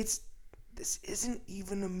 This isn't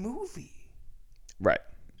even a movie. Right.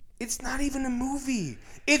 It's not even a movie.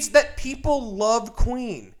 It's that people love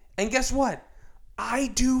Queen. And guess what? I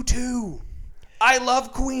do too. I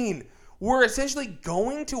love Queen. We're essentially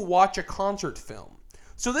going to watch a concert film.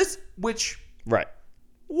 So this, which... Right.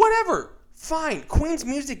 Whatever. Fine. Queen's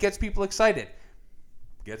music gets people excited.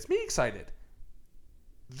 Gets me excited.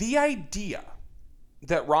 The idea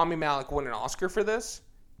that Rami Malek won an Oscar for this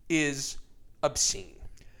is obscene.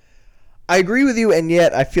 I agree with you, and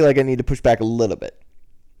yet I feel like I need to push back a little bit.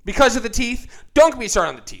 Because of the teeth? Don't get me started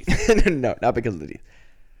on the teeth. No, not because of the teeth.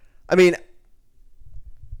 I mean,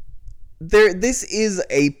 this is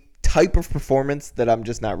a type of performance that I'm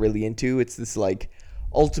just not really into. It's this like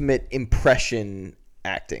ultimate impression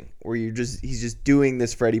acting where he's just doing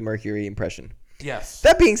this Freddie Mercury impression. Yes.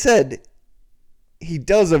 That being said, he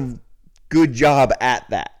does a good job at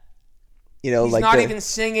that. You know, he's like not even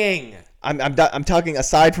singing. I'm talking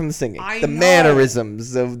aside from the singing, I the know.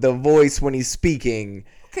 mannerisms of the voice when he's speaking.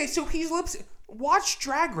 Okay, so he's watch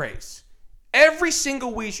Drag Race. Every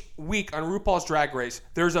single week on RuPaul's Drag Race,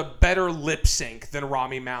 there's a better lip sync than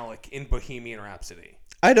Rami Malek in Bohemian Rhapsody.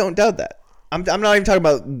 I don't doubt that. I'm not even talking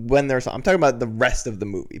about when there's. I'm talking about the rest of the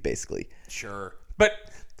movie, basically. Sure, but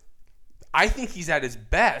I think he's at his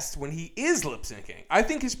best when he is lip syncing. I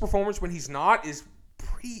think his performance when he's not is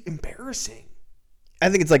pretty embarrassing. I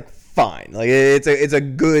think it's like fine. Like it's a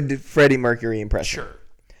good Freddie Mercury impression. Sure,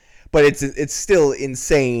 but it's still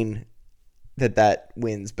insane that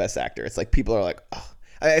wins Best Actor. It's like people are like, oh.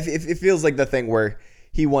 It feels like the thing where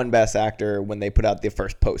he won Best Actor when they put out the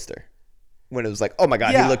first poster. When it was like, oh my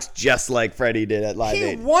God, He looks just like Freddie did at Live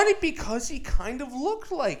Aid. He won it because he kind of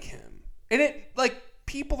looked like him, and it like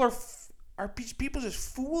people are people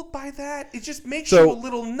just fooled by that? It just makes you a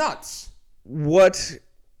little nuts. What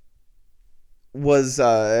was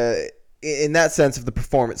in that sense of the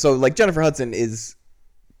performance? So like Jennifer Hudson is,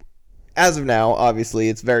 as of now, obviously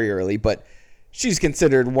it's very early, but she's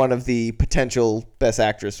considered one of the potential Best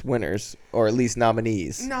Actress winners, or at least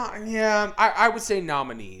nominees. I would say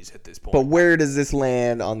nominees at this point. But where does this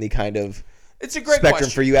land on the kind of it's a great spectrum question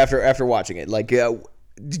for you after watching it? Like,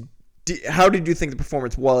 how did you think the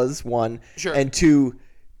performance was? One, sure. And two,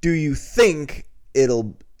 do you think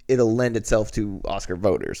it'll lend itself to Oscar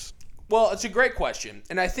voters? Well, it's a great question,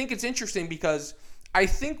 and I think it's interesting because I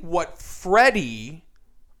think what Freddie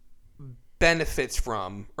benefits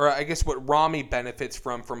from, or I guess what Rami benefits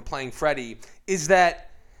from playing Freddie, is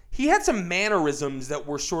that he had some mannerisms that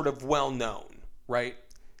were sort of well known, right?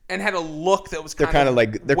 And had a look that was kind of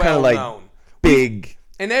like big.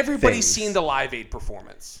 And everybody's seen the Live Aid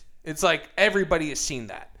performance. It's like everybody has seen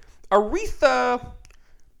that. Aretha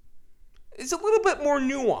is a little bit more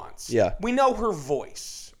nuanced. Yeah. We know her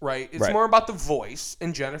voice, right? It's more about the voice,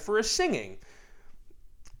 and Jennifer is singing.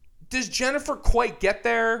 Does Jennifer quite get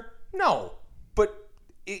there? No, but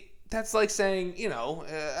that's like saying,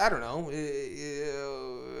 I don't know,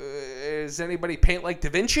 does anybody paint like Da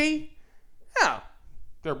Vinci? Yeah,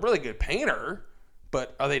 they're a really good painter,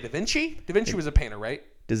 but are they Da Vinci? Da Vinci was a painter, right?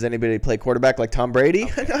 Does anybody play quarterback like Tom Brady?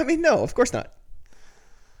 Okay. I mean, no, of course not.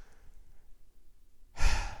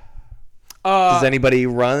 Does anybody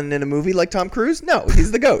run in a movie like Tom Cruise? No,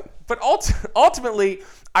 he's the GOAT. But ultimately,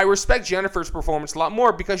 I respect Jennifer's performance a lot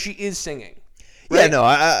more because she is singing. Right? Yeah, no,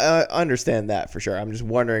 I understand that for sure. I'm just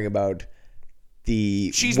wondering about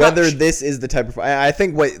whether this is the type of. I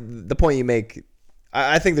think what the point you make.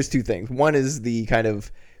 I think there's two things. One is the kind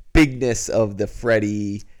of bigness of the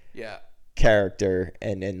Freddie character,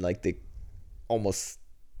 and like the almost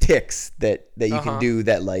tics that you can do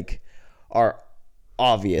that like are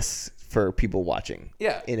obvious for people watching.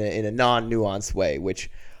 Yeah. In a non-nuanced way,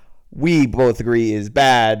 which we both agree is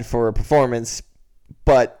bad for a performance,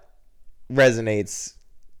 but resonates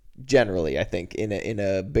generally, I think, in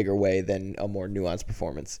a bigger way than a more nuanced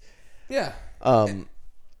performance. Yeah. I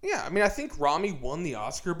mean, I think Rami won the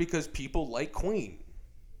Oscar because people like Queen.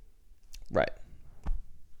 Right.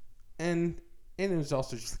 And it was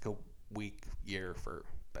also just like a weak year for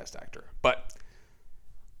Best Actor. But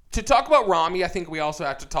to talk about Rami, I think we also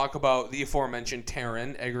have to talk about the aforementioned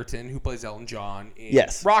Taron Egerton, who plays Elton John in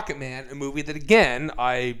Rocketman, a movie that, again,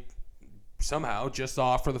 I somehow just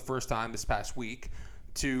saw for the first time this past week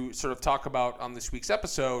to sort of talk about on this week's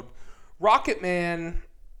episode. Rocketman,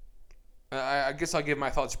 I guess I'll give my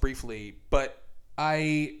thoughts briefly, but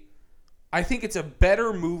I think it's a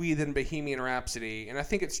better movie than Bohemian Rhapsody, and I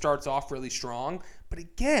think it starts off really strong. But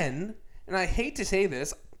again, and I hate to say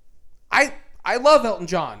this, I love Elton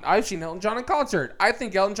John. I've seen Elton John in concert. I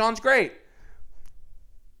think Elton John's great.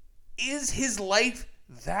 Is his life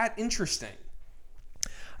that interesting?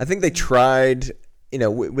 I think they tried,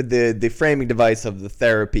 with the framing device of the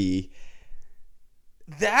therapy.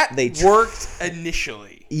 That worked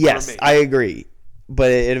initially. Yes, for me. I agree. But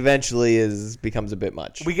it eventually becomes a bit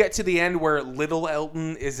much. We get to the end where little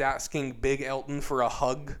Elton is asking big Elton for a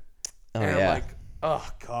hug. Oh, and yeah. I'm like, oh,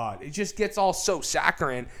 God. It just gets all so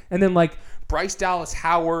saccharine. And then, like, Bryce Dallas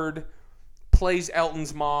Howard plays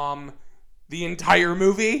Elton's mom the entire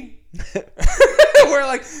movie. Where,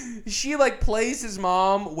 like, she, like, plays his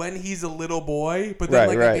mom when he's a little boy. But then,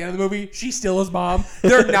 at the end of the movie, she's still his mom.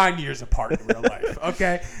 They're 9 years apart in real life,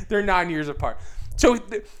 okay? They're 9 years apart. So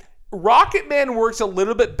Rocketman works a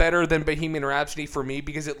little bit better than Bohemian Rhapsody for me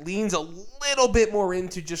because it leans a little bit more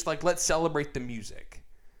into just like, let's celebrate the music.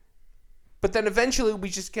 But then eventually we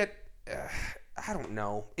just get, I don't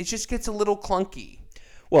know, it just gets a little clunky.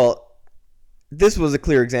 Well, this was a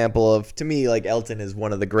clear example of, to me, like Elton is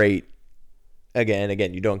one of the great, again,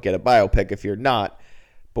 you don't get a biopic if you're not,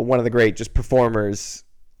 but one of the great just performers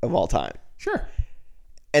of all time. Sure.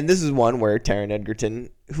 And this is one where Taron Egerton,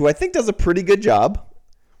 who I think does a pretty good job,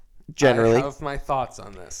 generally. I have my thoughts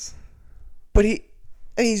on this. But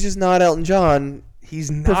he's just not Elton John. He's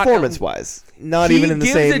not performance-wise. Not even in the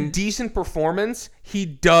same... He gives a decent performance. He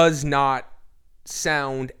does not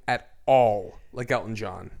sound at all like Elton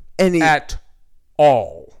John. At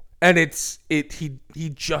all. And he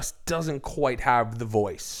just doesn't quite have the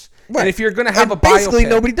voice. Right. And if you're going to have a biopic... Basically,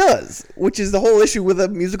 nobody does, which is the whole issue with a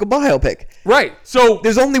musical biopic. Right. So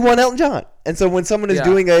there's only one Elton John. And so when someone is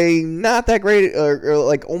doing a not that great, or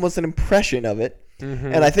like almost an impression of it,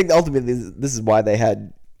 and I think ultimately this is why they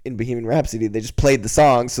had, in Bohemian Rhapsody, they just played the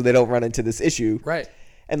songs so they don't run into this issue. Right.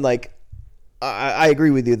 And like, I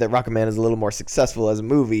agree with you that Rocketman is a little more successful as a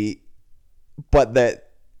movie, but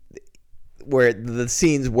that where the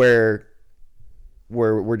scenes where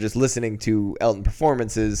we're just listening to Elton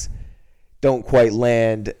performances don't quite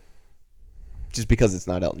land just because it's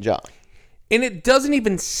not Elton John. And it doesn't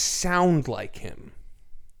even sound like him.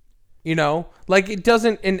 You know? Like it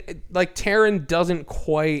doesn't, and like Taron doesn't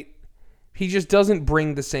quite, he just doesn't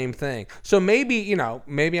bring the same thing. So maybe,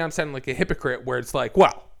 maybe I'm sounding like a hypocrite where it's like,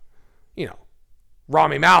 well,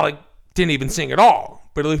 Rami Malek didn't even sing at all,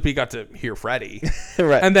 but at least we got to hear Freddie.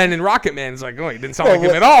 Right. And then in Rocketman, it's like, oh, he didn't sound like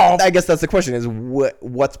him at all. I guess that's the question, is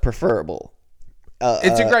what's preferable?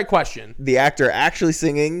 It's a great question. The actor actually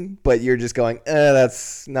singing, but you're just going,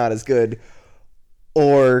 that's not as good.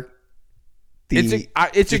 Or it's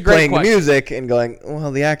a great playing question. The music and going,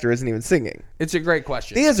 well, the actor isn't even singing. It's a great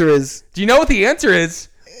question. The answer is... Do you know what the answer is?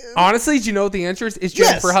 Honestly, do you know what the answer is? It's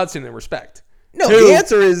Jennifer Hudson in Respect. No, the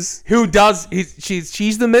answer is...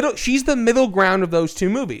 She's the middle ground of those two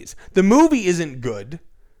movies. The movie isn't good,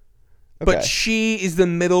 but she is the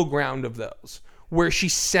middle ground of those, where she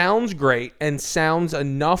sounds great and sounds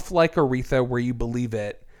enough like Aretha where you believe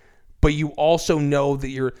it, but you also know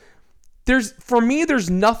that there's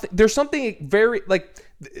something very, like,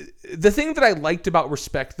 the thing that I liked about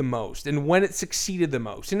Respect the most, and when it succeeded the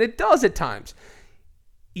most, and it does at times,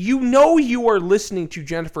 you are listening to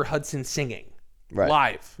Jennifer Hudson singing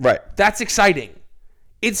live. Right. That's exciting.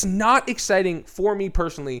 It's not exciting for me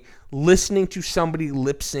personally listening to somebody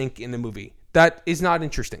lip sync in a movie. That is not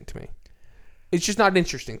interesting to me. It's just not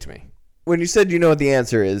interesting to me. When you said you know what the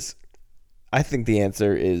answer is, I think the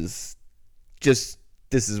answer is just,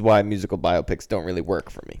 this is why musical biopics don't really work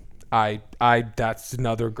for me. That's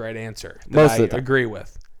another great answer that Most of the time. I agree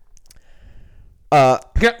with.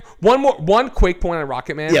 One quick point on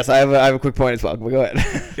Rocketman. Yes, I have a quick point as well. Go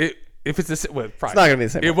ahead. If it's it's not going to be the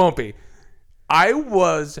same. It won't be. I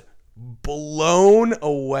was blown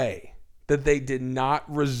away that they did not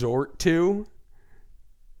resort to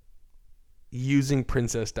using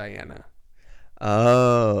Princess Diana.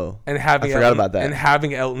 Oh. And having I forgot about that. And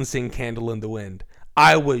having Elton sing Candle in the Wind.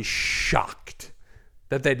 I was shocked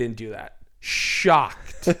that they didn't do that.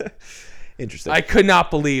 Shocked. Interesting. I could not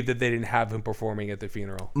believe that they didn't have him performing at the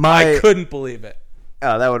funeral. I couldn't believe it.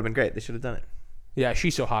 Oh, that would have been great. They should have done it. Yeah,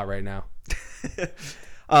 she's so hot right now.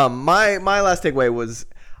 My last takeaway was,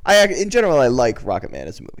 in general, I like Rocketman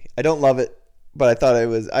as a movie. I don't love it, but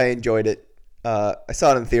I enjoyed it. I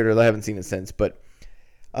saw it in theaters. I haven't seen it since, but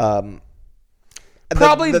probably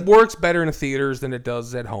works better in theaters than it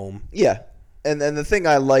does at home. Yeah, and the thing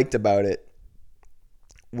I liked about it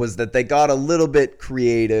was that they got a little bit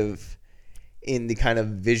creative in the kind of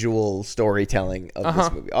visual storytelling of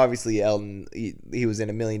this movie. Obviously, Elton, he was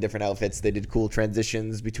in a million different outfits. They did cool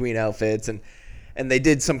transitions between outfits, and they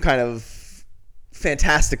did some kind of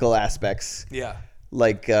fantastical aspects. Yeah.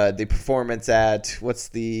 Like the performance at,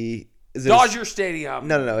 Dodger Stadium.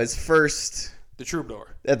 No. His first... The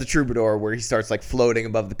Troubadour. At the Troubadour, where he starts like floating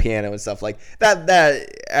above the piano and stuff like that. That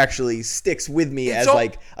actually sticks with me as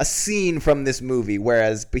like a scene from this movie.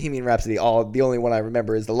 Whereas Bohemian Rhapsody, the only one I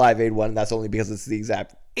remember is the Live Aid one. And that's only because it's the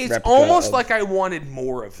exact. It's almost like I wanted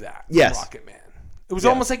more of that. Yes. From Rocketman. It was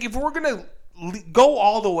almost like if we're gonna go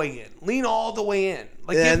all the way in, lean all the way in.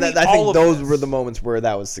 Like, and I think those were the moments where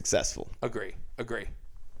that was successful. Agree.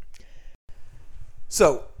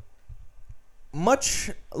 So much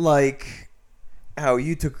like how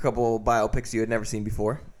you took a couple biopics you had never seen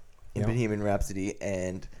before in Bohemian Rhapsody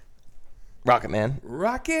and Rocketman.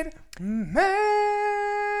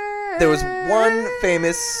 There was one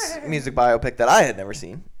famous music biopic that I had never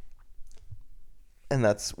seen, and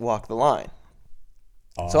that's Walk the Line.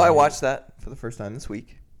 So I watched that for the first time this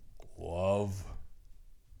week. Love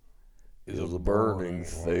is a burning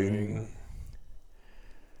thing.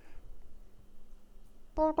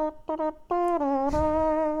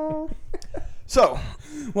 So,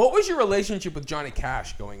 what was your relationship with Johnny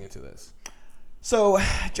Cash going into this? So,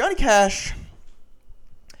 Johnny Cash,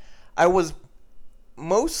 I was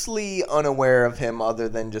mostly unaware of him other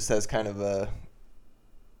than just as kind of a,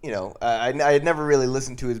 I had never really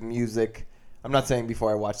listened to his music. I'm not saying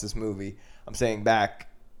before I watched this movie. I'm saying back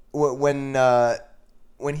when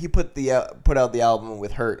he put out the album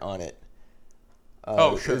with Hurt on it.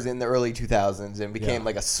 Sure. It was in the early 2000s and became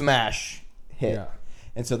like a smash hit. Yeah.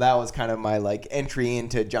 And so that was kind of my like entry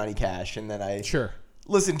into Johnny Cash, and then I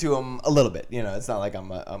listened to him a little bit. It's not like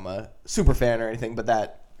I'm a super fan or anything, but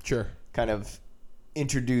that kind of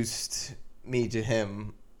introduced me to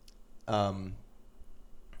him. And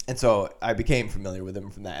so I became familiar with him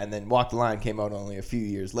from that. And then Walk the Line came out only a few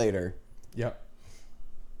years later. Yep.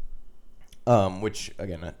 Which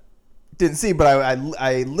again I didn't see, but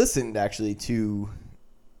I listened actually to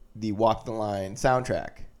the Walk the Line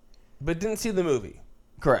soundtrack, but didn't see the movie.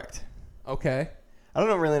 Correct. Okay. I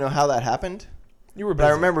don't really know how that happened. You were busy. But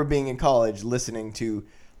I remember being in college listening to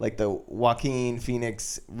like the Joaquin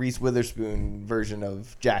Phoenix, Reese Witherspoon version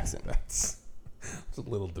of Jackson. That's a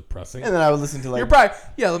little depressing. And then I would listen to like... You're probably...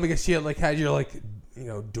 Yeah, let me guess. You had your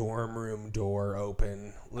dorm room door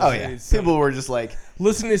open. Oh, yeah. People were just like...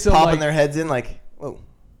 Listening to some popping their heads in like, whoa,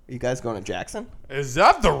 are you guys going to Jackson? Is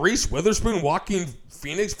that the Reese Witherspoon, Joaquin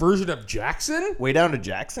Phoenix version of Jackson? Way down to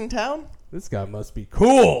Jackson Town? This guy must be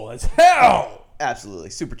cool as hell. Absolutely.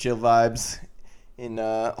 Super chill vibes in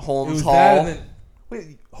Holmes Hall.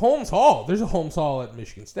 Wait, Holmes Hall? There's a Holmes Hall at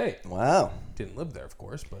Michigan State. Wow. Didn't live there, of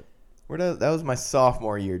course, but... That was my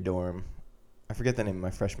sophomore year dorm. I forget the name of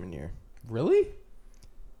my freshman year. Really?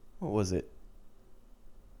 What was it?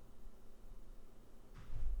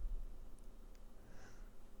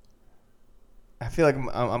 I feel like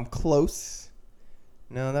I'm close.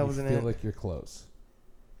 No, that wasn't it. I feel like you're close.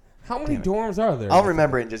 How many dorms are there? I'll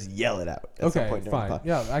remember it and just yell it out. At some point fine.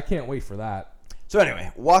 Yeah, I can't wait for that. So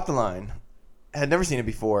anyway, Walk the Line. I had never seen it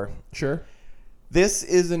before. Sure. This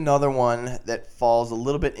is another one that falls a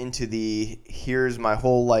little bit into the here's my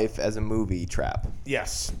whole life as a movie trap.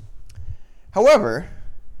 Yes. However,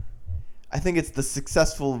 I think it's the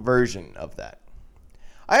successful version of that.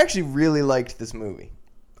 I actually really liked this movie.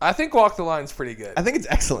 I think Walk the Line's pretty good. I think it's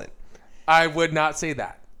excellent. I would not say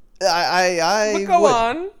that. But go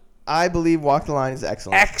on. I believe Walk the Line is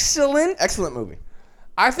excellent. Excellent? Excellent movie.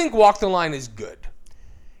 I think Walk the Line is good.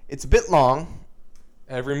 It's a bit long.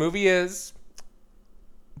 Every movie is.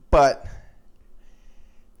 But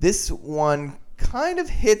this one kind of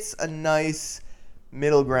hits a nice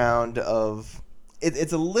middle ground of...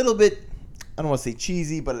 It's a little bit, I don't want to say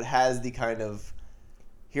cheesy, but it has the kind of...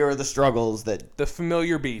 Here are the struggles that... The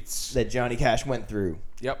familiar beats. That Johnny Cash went through.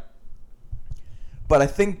 Yep. But I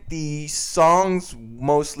think the songs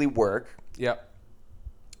mostly work. Yep.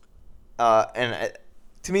 And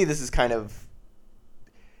to me, this is kind of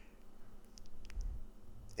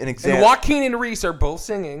an example. And Joaquin and Reese are both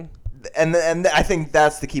singing. And I think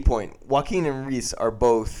that's the key point. Joaquin and Reese are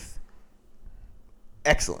both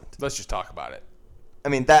excellent. Let's just talk about it. I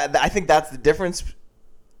mean, I think that's the difference,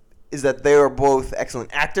 is that they are both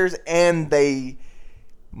excellent actors and they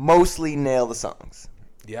mostly nail the songs.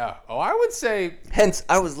 Yeah. Oh, I would say... Hence,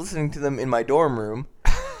 I was listening to them in my dorm room.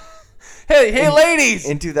 Hey, ladies!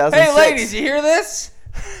 In 2006. Hey, ladies, you hear this?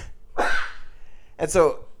 And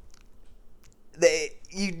so,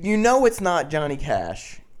 you know it's not Johnny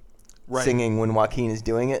Cash singing when Joaquin is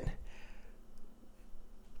doing it.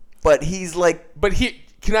 But he's like... But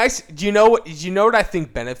do you know what I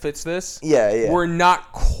think benefits this? Yeah. We're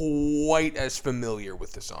not quite as familiar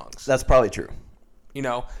with the songs. That's probably true.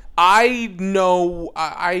 I know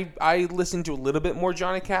I listened to a little bit more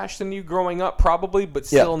Johnny Cash than you growing up, probably, but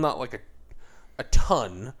still not like a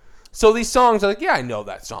ton. So these songs are like, yeah, I know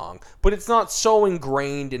that song, but it's not so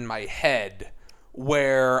ingrained in my head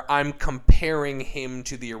where I'm comparing him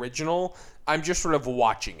to the original. I'm just sort of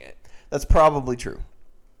watching it. That's probably true.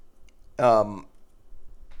 But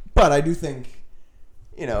I do think,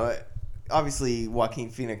 obviously Joaquin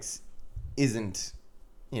Phoenix isn't,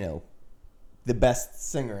 the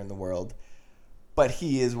best singer in the world, but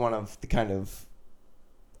he is one of the kind of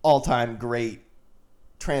all-time great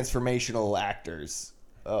transformational actors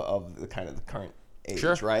of the kind of the current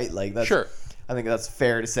age, right? Like that's, I think that's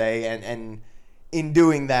fair to say, and in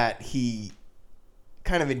doing that, he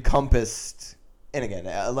kind of encompassed, and again,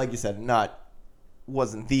 like you said,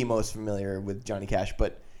 wasn't the most familiar with Johnny Cash,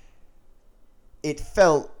 but it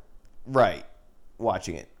felt right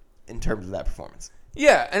watching it in terms of that performance.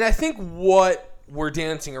 Yeah, and I think what we're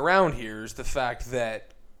dancing around here is the fact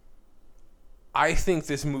that I think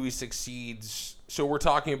this movie succeeds. So we're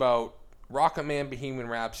talking about Rocketman, Bohemian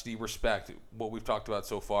Rhapsody, Respect, what we've talked about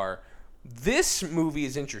so far. This movie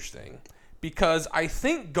is interesting because I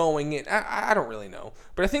think going in, I don't really know,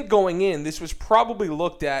 but I think going in, this was probably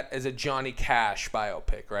looked at as a Johnny Cash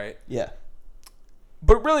biopic, right? Yeah.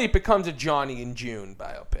 But really it becomes a Johnny and June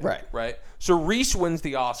biopic. Right? So Reese wins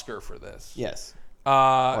the Oscar for this. Yes.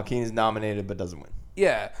 Joaquin is nominated but doesn't win.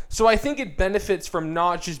 Yeah. So I think it benefits from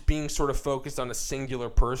not just being sort of focused on a singular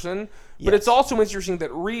person, but it's also interesting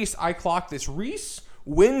that Reese, I clocked this, Reese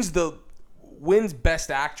wins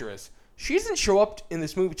Best Actress. She doesn't show up in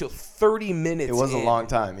this movie till 30 minutes in. It was a long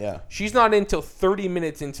time, yeah. She's not in till 30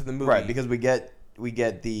 minutes into the movie. Right, because we get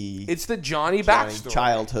the... It's the Johnny backstory.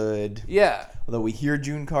 Childhood. Yeah. Although we hear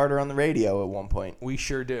June Carter on the radio at one point. We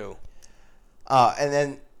sure do.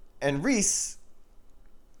 And Reese,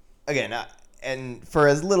 again, and for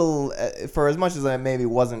as much as I maybe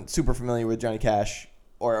wasn't super familiar with Johnny Cash,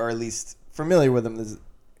 or at least familiar with him as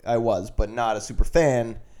I was, but not a super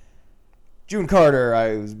fan, June Carter,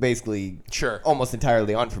 I was basically almost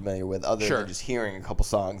entirely unfamiliar with, other than just hearing a couple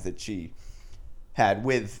songs that she had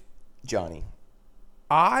with Johnny.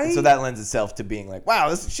 And so that lends itself to being like,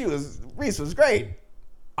 wow, Reese was great.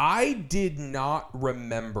 I did not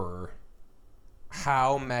remember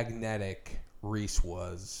how magnetic Reese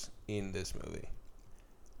was in this movie.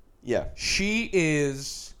 Yeah. She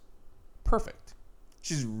is perfect.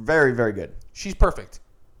 She's very, very good. She's perfect.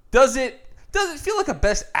 Does it feel like a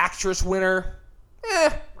Best Actress winner?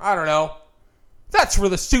 I don't know. That's for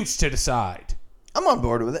the suits to decide. I'm on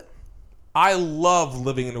board with it. I love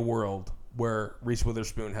living in a world where Reese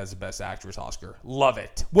Witherspoon has the Best Actress Oscar. Love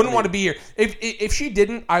it. Wouldn't want to be here. If she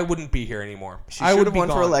didn't, I wouldn't be here anymore. She should have won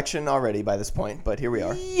for election already by this point, but here we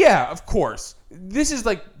are. Yeah, of course. This is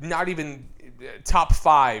like not even top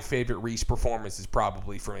 5 favorite Reese performances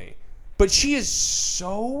probably for me. But she is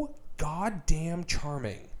so goddamn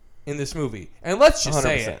charming in this movie. And let's just 100%.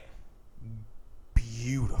 Say it.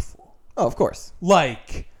 Beautiful. Oh, of course.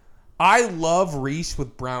 Like, I love Reese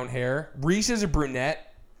with brown hair. Reese as a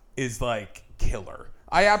brunette is like killer.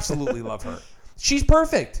 I absolutely love her. She's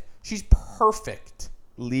perfect. She's perfect.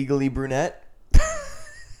 Legally brunette?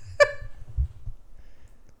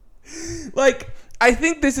 Like, I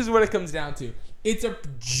think this is what it comes down to. It's a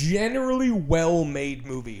generally well-made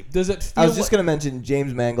movie. Does it feel I was just going to mention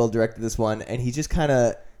James Mangold directed this one, and he just kind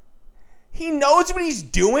of... He knows what he's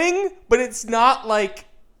doing, but it's not, like,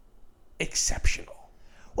 exceptional.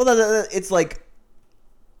 Well, it's like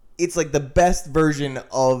the best version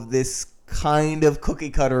of this kind of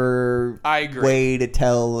cookie-cutter way to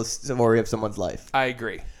tell a story of someone's life. I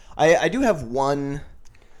agree. I do have one...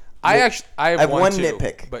 I have one too,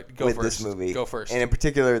 nitpick but go with first. this movie. Go first. And in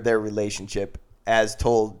particular, their relationship as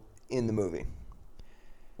told in the movie.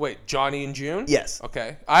 Wait, Johnny and June? Yes.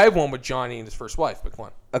 Okay. I have one with Johnny and his first wife, but come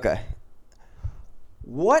on. Okay.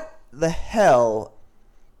 What the hell?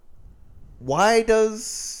 Why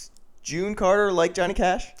does June Carter like Johnny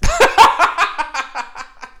Cash?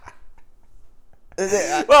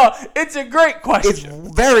 Well, it's a great question.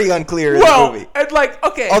 It's very unclear in the movie. And like,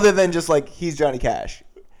 okay. Other than just like, he's Johnny Cash.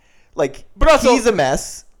 Like, but also, he's a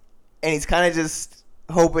mess, and he's kind of just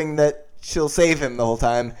hoping that she'll save him the whole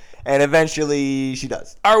time, and eventually she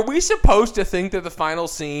does. Are we supposed to think that the final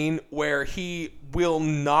scene where he will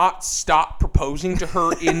not stop proposing to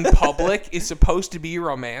her in public is supposed to be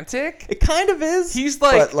romantic? It kind of is. He's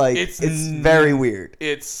like, but like it's very weird.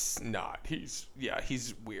 It's not. He's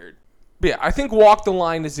weird. But yeah, I think Walk the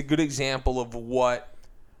Line is a good example of what...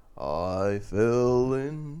 I fell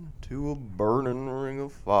into a burning ring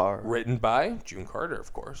of fire. Written by June Carter,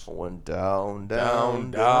 of course. Went down.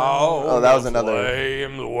 Oh, that was another.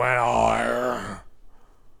 Flames went higher.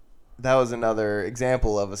 That was another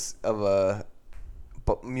example of a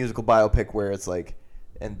musical biopic where it's like,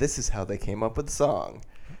 and this is how they came up with the song.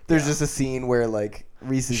 There's just a scene where like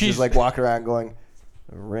Reese is just like walking around going,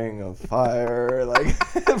 "Ring of fire," like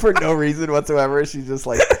for no reason whatsoever. She's just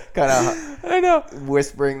like kind of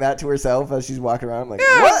whispering that to herself as she's walking around. I'm like,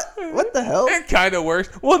 what the hell? It kind of works.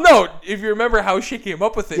 Well, no, if you remember how she came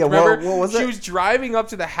up with it. Yeah, remember, what was it? She was driving up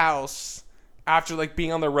to the house after like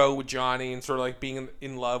being on the road with Johnny and sort of like being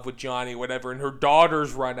in love with Johnny, whatever. And her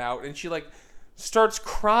daughters run out, and she like starts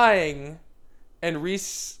crying, and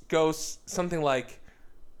Reese goes something like,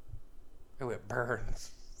 "Oh, it burns."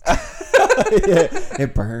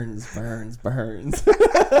 It burns.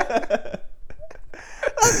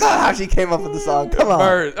 That's not how she came up with the song. Come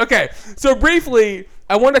on. Okay, so briefly,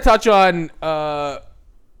 I want to touch on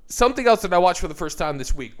something else that I watched for the first time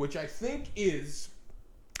this week, which I think is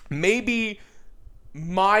maybe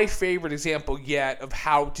my favorite example yet of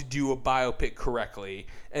how to do a biopic correctly,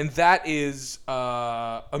 and that is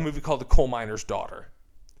a movie called The Coal Miner's Daughter,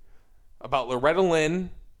 about Loretta Lynn,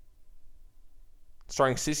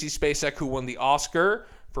 starring Sissy Spacek, who won the Oscar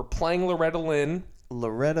for playing Loretta Lynn.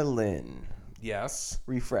 Loretta Lynn. Yes.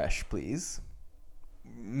 Refresh, please.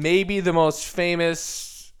 Maybe the most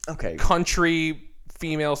famous country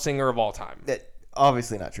female singer of all time. That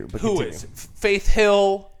obviously not true, but who continue. is Faith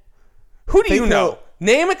Hill? Who do Faith you know? Hill.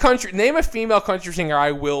 Name a female country singer.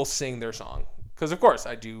 I will sing their song because, of course,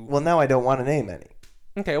 I do. Well, now I don't want to name any.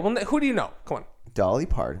 Okay. Well, who do you know? Come on. Dolly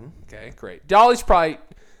Parton. Okay, great.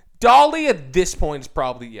 Dolly at this point is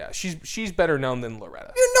probably she's better known than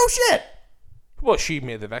Loretta. You know shit. Well, she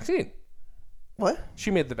made the vaccine. What?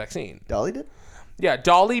 She made the vaccine. Dolly did? Yeah,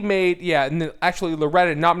 Dolly made and then actually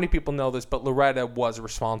Loretta. Not many people know this, but Loretta was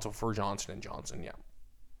responsible for Johnson & Johnson. Yeah.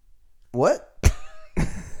 What?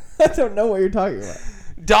 I don't know what you're talking about.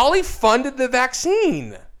 Dolly funded the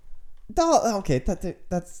vaccine. Okay,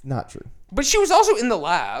 that's not true. But she was also in the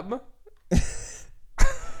lab.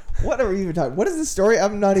 What are we even talking? What is the story?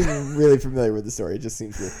 I'm not even really familiar with the story. It just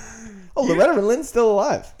seems weird. Oh, Loretta Lynn's still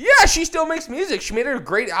alive. Yeah, she still makes music. She made a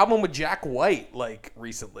great album with Jack White,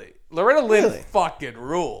 recently. Loretta Lynn fucking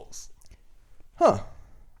rules. Huh.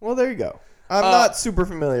 Well, there you go. I'm not super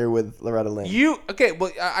familiar with Loretta Lynn.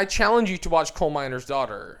 I challenge you to watch Coal Miner's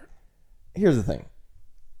Daughter. Here's the thing.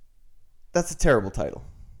 That's a terrible title.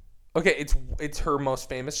 Okay, it's her most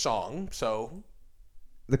famous song, so...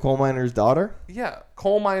 The Coal Miner's Daughter? Yeah,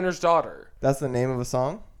 Coal Miner's Daughter. That's the name of a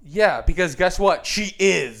song? Yeah, because guess what? She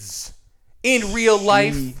is. In real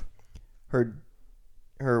life.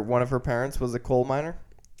 One of her parents was a coal miner?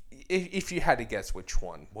 If you had to guess which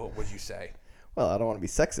one, what would you say? Well, I don't want to be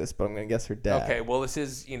sexist, but I'm going to guess her dad. Okay, well, this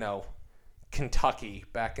is, Kentucky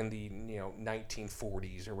back in the,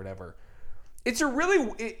 1940s or whatever. It's a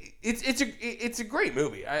really it's a great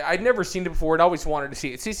movie. I'd never seen it before. I'd always wanted to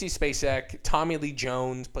see it. Sissy Spacek, Tommy Lee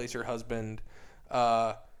Jones plays her husband.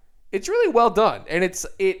 It's really well done, and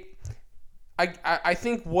I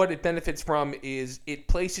think what it benefits from is it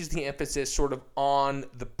places the emphasis sort of on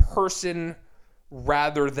the person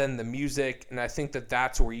rather than the music, and I think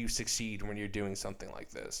that's where you succeed when you're doing something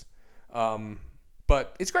like this.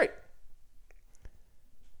 But it's great.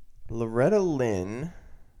 Loretta Lynn.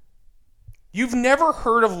 You've never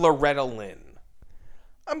heard of Loretta Lynn?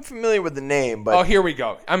 I'm familiar with the name, but... Oh, here we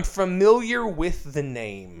go. I'm familiar with the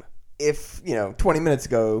name. If, 20 minutes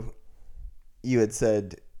ago, you had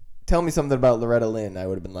said, tell me something about Loretta Lynn, I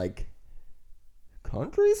would have been like,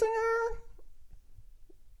 country singer?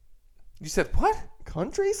 You said what?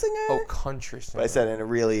 Country singer? Oh, country singer. But I said in a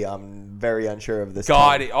really, I'm very unsure of this.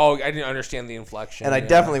 I didn't understand the inflection. And I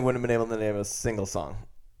definitely wouldn't have been able to name a single song.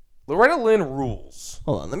 Loretta Lynn rules.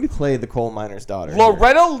 Hold on, let me play The Coal Miner's Daughter.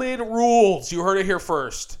 Loretta Lynn rules. You heard it here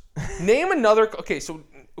first. Name another. Okay,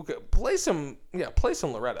 play some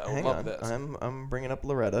Loretta. I love this. I'm bringing up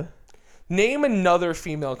Loretta. Name another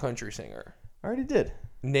female country singer. I already did.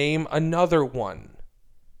 Name another one.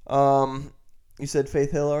 You said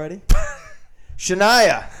Faith Hill already?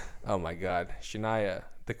 Shania. Oh my God, Shania,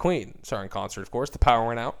 the Queen. Sorry, in concert, of course. The power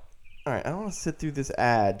went out. All right, I don't want to sit through this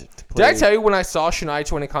ad to play. Did I tell you when I saw Shania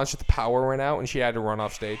Twain in concert, the power went out and she had to run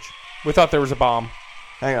off stage? We thought there was a bomb.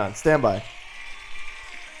 Hang on, stand by.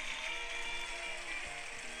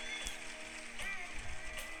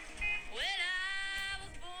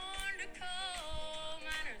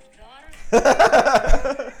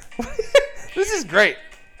 This is great.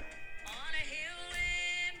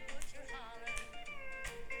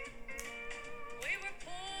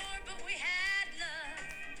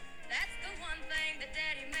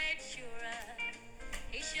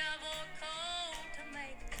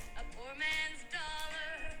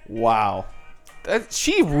 Wow.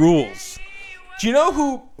 She rules. Do you know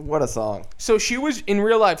who? What a song. So she was, in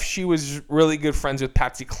real life, she was really good friends with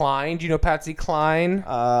Patsy Cline. Do you know Patsy Cline?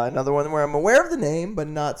 Another one where I'm aware of the name, but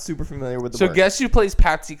not super familiar with the So work. guess who plays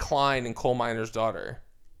Patsy Cline in Coal Miner's Daughter?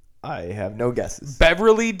 I have no guesses.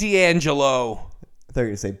 Beverly D'Angelo. I thought you were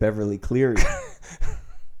going to say Beverly Cleary.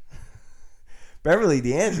 Beverly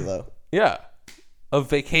D'Angelo. Yeah. Of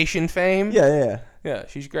Vacation fame? Yeah. Yeah,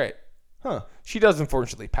 she's great. Huh. She does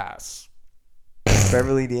unfortunately pass.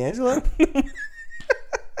 Beverly D'Angelo?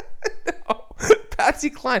 No,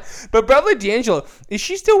 Patsy Cline. But Beverly D'Angelo, is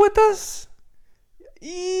she still with us?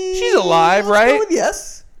 She's alive, right?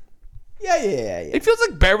 Yes. Yeah. It feels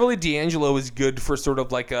like Beverly D'Angelo is good for sort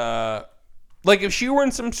of like a Like, if she were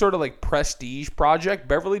in some sort of, like, prestige project,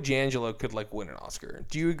 Beverly D'Angelo could, like, win an Oscar.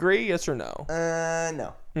 Do you agree? Yes or no?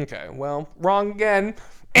 No. Okay, well, wrong again.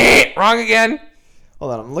 Wrong again.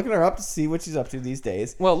 Hold on, I'm looking her up to see what she's up to these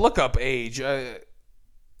days. Well, look up age. Is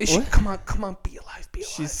she? What? Come on, be alive.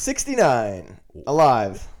 She's 69,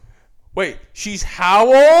 alive. Wait, she's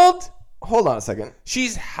how old? Hold on a second.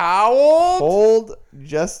 She's how old? Hold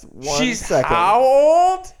just one She's second. how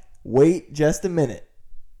old? Wait just a minute.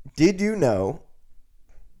 Did you know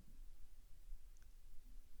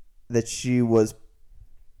that she was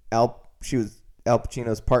Al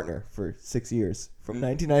Pacino's partner for 6 years, from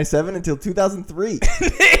 1997 until 2003?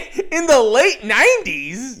 In the late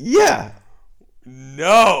 90s? Yeah.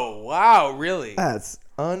 No. Wow, really? That's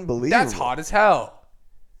unbelievable. That's hot as hell.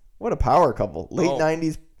 What a power couple. Late Oh.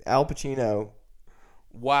 90s Al Pacino.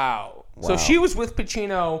 Wow. Wow. So she was with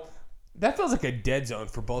Pacino. That feels like a dead zone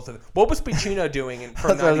for both of them. What was Pacino doing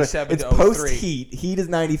from 97 It's to 03? post-Heat. Heat is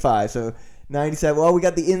 95, so 97. Well, we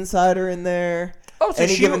got the Insider in there. Oh, so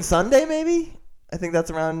Any she Given Sunday, maybe? I think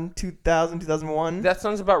that's around 2000, 2001. That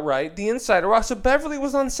sounds about right. The Insider. Wow, so Beverly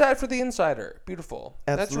was on set for The Insider. Beautiful.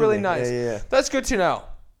 That's Absolutely. really nice. Yeah. That's good to know.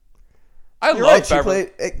 I You're love right. Beverly.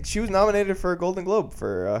 She was nominated for a Golden Globe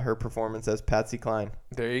for her performance as Patsy Cline.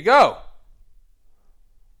 There you go.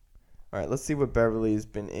 All right, let's see what Beverly's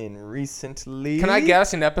been in recently. Can I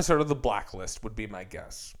guess? An episode of The Blacklist would be my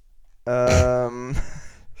guess. Looking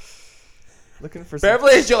for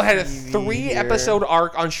Beverly Hills Jill had a TV 3-episode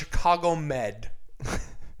arc on Chicago Med. A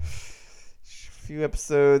few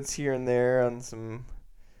episodes here and there on some.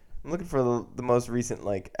 I'm looking for the most recent,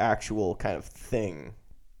 like, actual kind of thing.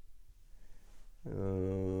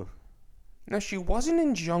 No, she wasn't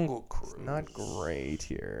in Jungle Cruise. Not great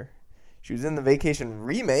here. She was in the Vacation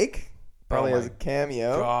remake, probably as a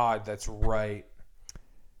cameo. God, that's right.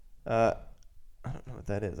 I don't know what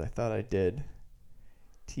that is. I thought I did.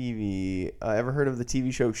 TV. Ever heard of the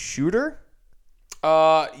TV show Shooter?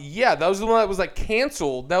 Yeah, that was the one that was like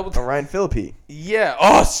canceled. That was Ryan Phillippe. Yeah.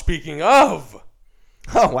 Oh, speaking of.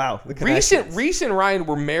 Oh wow. The connections. Reese and Ryan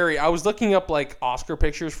were married. I was looking up like Oscar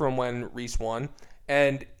pictures from when Reese won,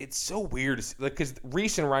 and it's so weird because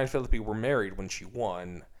Reese and Ryan Phillippe were married when she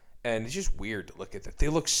won, and it's just weird to look at that. They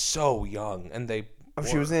look so young, and they.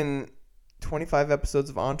 She was in 25 episodes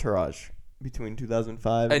of Entourage between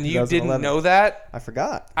 2005 and you 2011. didn't know that? I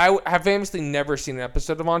forgot. I have famously never seen an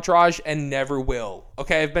episode of Entourage and never will.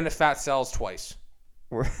 Okay, I've been to Fat Sal's twice.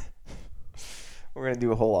 We're gonna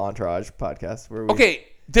do a whole Entourage podcast where we. Okay,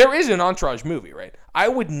 there is an Entourage movie, right? I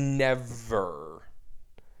would never.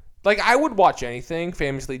 Like, I would watch anything.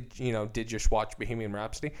 Famously, did just watch Bohemian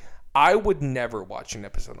Rhapsody. I would never watch an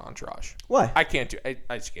episode of Entourage. Why? I can't do. I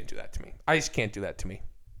just can't do that to me. I just can't do that to me.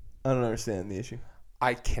 I don't understand the issue.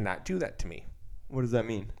 I cannot do that to me. What does that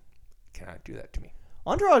mean? Cannot do that to me.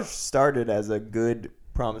 Entourage started as a good,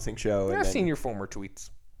 promising show. I've and seen your former tweets.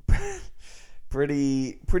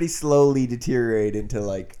 pretty slowly deteriorate into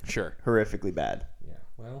like Sure. horrifically bad. Yeah.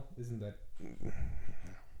 Well, isn't that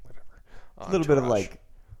whatever? A little bit of like.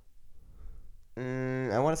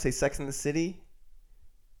 I want to say Sex and the City.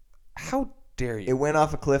 How dare you? It went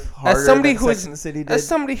off a cliff harder As somebody than who Sex and the City did. As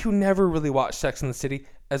somebody who never really watched Sex and the City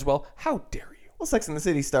as well, how dare you? Well, Sex and the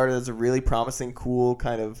City started as a really promising, cool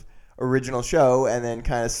kind of original show, and then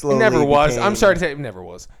kind of slowly. It never was. became- I'm sorry to say, it never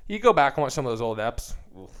was. You go back and watch some of those old eps.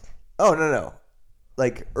 Oof. Oh no!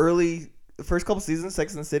 Like the first couple seasons,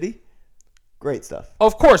 Sex and the City, great stuff.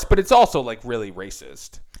 Of course, but it's also like really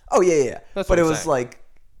racist. Oh yeah. That's but what it I'm was saying.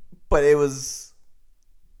 but it was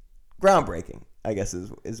groundbreaking, I guess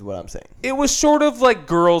is what I'm saying. It was sort of like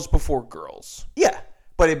Girls Before Girls. Yeah,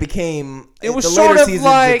 but it became. It was the sort later of seasons,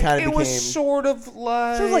 like it it was became sort of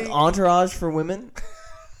like Entourage for women.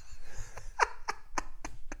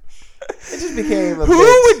 It just became a who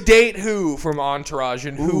bit. would date who from Entourage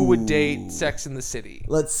and who would date Ooh. Sex in the City?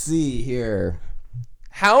 Let's see here.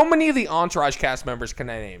 How many of the Entourage cast members can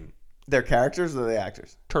I name? Their characters or the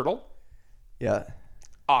actors? Turtle, Yeah.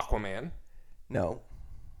 Aquaman. No.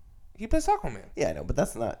 He plays Aquaman. Yeah, I know, but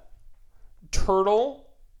that's not. Turtle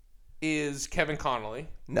is Kevin Connolly.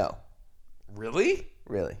 No. Really?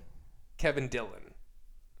 Really. Kevin Dillon.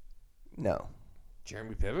 No.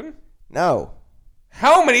 Jeremy Piven? No.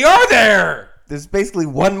 How many are there? There's basically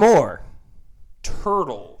one more.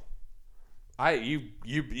 Turtle.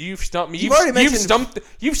 You've stumped me. You've already mentioned-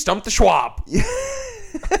 You've stumped the Schwab.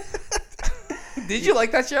 Did you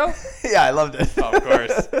like that show? Yeah, I loved it. Oh, of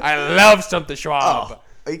course. I love Stump the Schwab. Oh,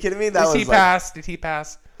 are you kidding me? That Did was he pass? Did he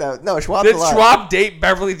pass? No, Schwab's Did alive. Schwab date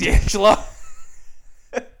Beverly D'Angelo?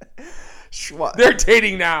 Schwab. They're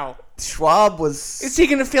dating now. Schwab was. Is he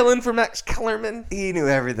going to fill in for Max Kellerman? He knew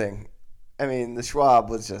everything. I mean, the Schwab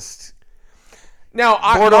was just... Now,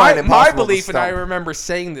 borderline my impossible to belief, and I stump. remember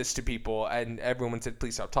saying this to people, and everyone said,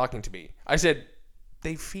 please stop talking to me. I said,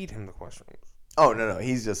 they feed him the questions. Oh, no.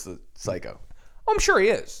 He's just a psycho. I'm sure he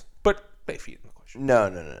is, but they feed him the questions.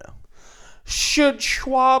 No. Should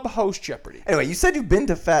Schwab host Jeopardy? Anyway, you said you've been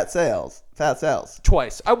to Fat Sal's.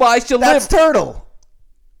 Twice. I still That's live. Turtle.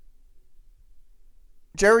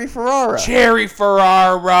 Jerry Ferrara. Jerry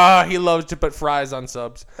Ferrara. He loves to put fries on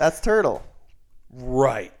subs. That's Turtle.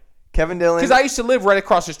 Right. Kevin Dillon. Because I used to live right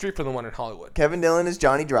across the street from the one in Hollywood. Kevin Dillon is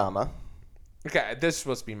Johnny Drama. Okay, this is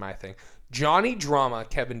supposed to be my thing. Johnny Drama,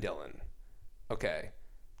 Kevin Dillon. Okay.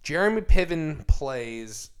 Jeremy Piven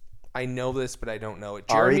plays... I know this, but I don't know it.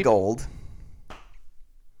 Ari Gold.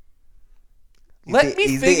 Let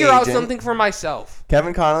me figure out something for myself.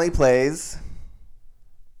 Kevin Connolly plays...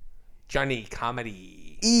 Johnny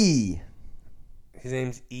Comedy. E. His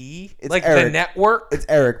name's E? It's like Eric. the network? It's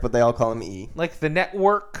Eric, but they all call him E. Like the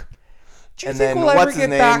network? Do you And think then we'll ever what's his get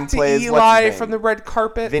name back to plays- what's Eli his name? from the red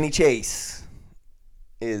carpet? Vinny Chase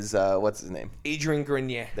is... what's his name? Adrian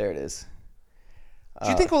Grenier. There it is. Do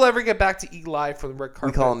you think we'll ever get back to Eli from the red We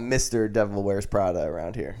carpet? call him Mr. Devil Wears Prada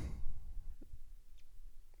around here.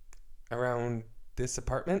 Around this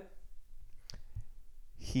apartment?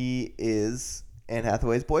 He is Anne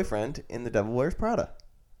Hathaway's boyfriend in The Devil Wears Prada.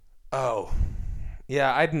 Oh.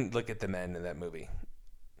 Yeah, I didn't look at the men in that movie.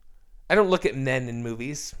 I don't look at men in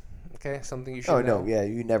movies. Okay, something you should know. No, yeah,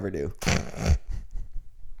 you never do.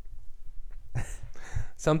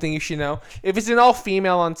 Something you should know. If it's an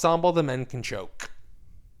all-female ensemble, the men can choke.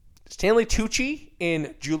 Stanley Tucci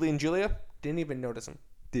in Julie and Julia. Didn't even notice him.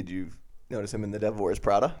 Did you notice him in The Devil Wears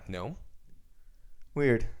Prada? No.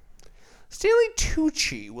 Weird. Stanley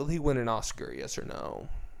Tucci, will he win an Oscar, yes or no?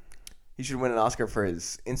 He should win an Oscar for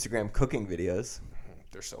his Instagram cooking videos.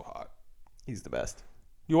 They're so hot. He's the best.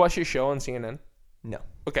 You watch his show on CNN? No.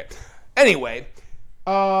 Okay. Anyway.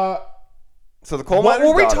 So the coal What miner's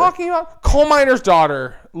were we daughter. talking about? Coal Miner's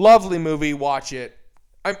Daughter. Lovely movie. Watch it.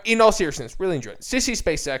 I'm in all seriousness, really enjoyed it. Sissy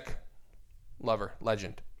Spacek. Love her.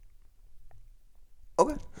 Legend.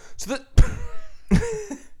 Okay. So the...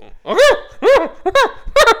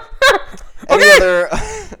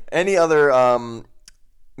 Any other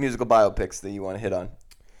musical biopics that you want to hit on?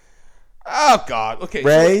 Oh, God. Okay.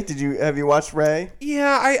 Ray? Have you watched Ray?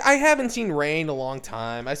 Yeah, I haven't seen Ray in a long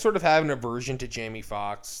time. I sort of have an aversion to Jamie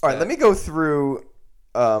Foxx. All right, let me go through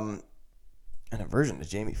an aversion to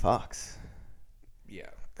Jamie Foxx. Yeah.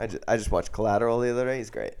 I just watched Collateral the other day.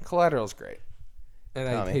 He's great. Collateral's great. And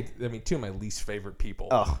Tommy. two of my least favorite people.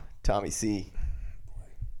 Oh, Tommy C.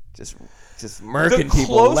 Just murking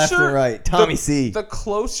people left and right. Tommy C. The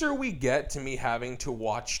closer we get to me having to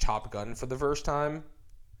watch Top Gun for the first time,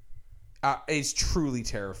 is truly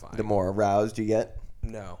terrifying. The more aroused you get.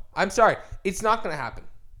 No. I'm sorry. It's not going to happen.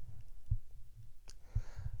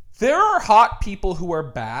 There are hot people who are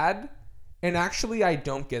bad, and actually I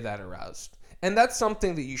don't get that aroused. And that's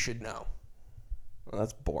something that you should know. Well,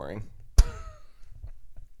 that's boring.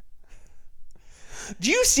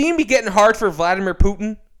 Do you see me getting hard for Vladimir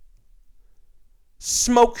Putin?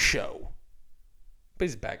 Smoke show. But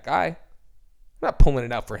he's a bad guy. I'm not pulling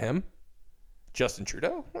it out for him. Justin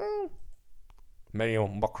Trudeau? Emmanuel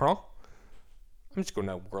Macron? I'm just going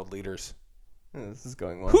to world leaders. This is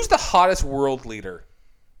going well. Who's the hottest world leader?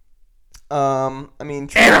 I mean,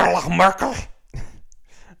 Angela Merkel.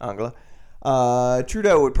 Angela.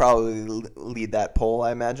 Trudeau would probably lead that poll,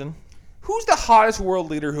 I imagine. Who's the hottest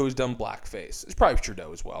world leader who has done blackface? It's probably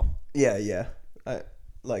Trudeau as well. Yeah.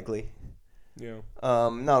 Likely. Yeah.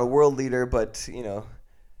 Not a world leader, but,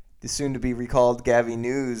 the soon-to-be recalled Gavi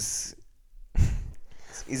News.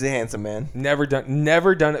 He's a handsome man. Never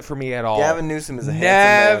done it for me at all. Gavin Newsom is a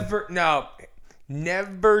handsome man.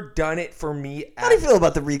 Never done it for me at all. How do you feel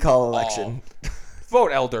about the recall election?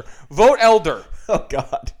 Vote Elder. Vote Elder. Oh,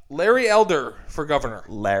 God. Larry Elder for governor.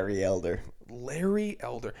 Larry Elder. Larry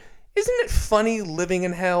Elder. Isn't it funny living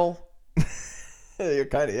in hell? You're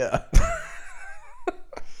kind of, yeah.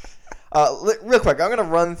 Real quick, I'm going to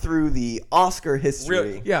run through the Oscar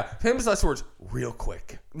history. Famous last words, real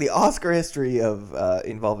quick. The Oscar history of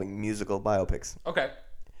involving musical biopics. Okay.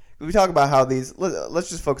 We talk about how these... Let's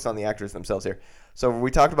just focus on the actors themselves here. So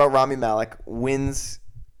we talked about Rami Malek wins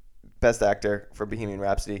Best Actor for Bohemian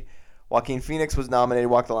Rhapsody. Joaquin Phoenix was nominated,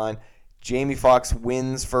 Walk the Line. Jamie Foxx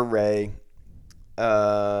wins for Ray.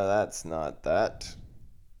 That's not that.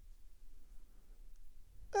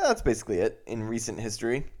 That's basically it in recent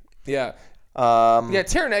history. Yeah.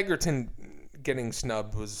 Taron Egerton getting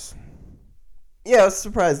snubbed was... Yeah, I was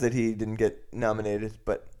surprised that he didn't get nominated,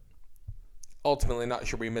 but... Ultimately, not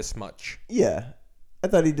sure we missed much. Yeah. I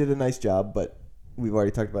thought he did a nice job, but we've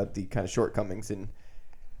already talked about the kind of shortcomings in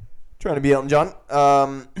trying to be Elton John.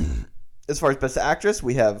 As far as Best Actress,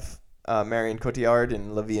 we have Marion Cotillard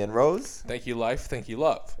in La Vie en Rose. Thank You, Life. Thank You,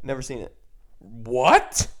 Love. Never seen it.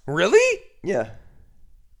 What? Really? Yeah.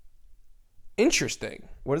 Interesting.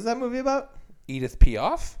 What is that movie about? Edith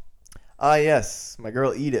Piaf? Ah, yes. My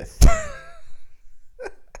girl Edith.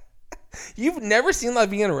 You've never seen La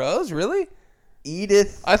Vie en Rose? Really?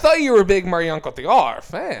 Edith. I thought you were a big Marion Cotillard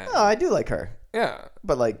fan. Oh, I do like her. Yeah.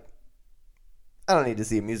 But, like, I don't need to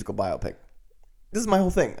see a musical biopic. This is my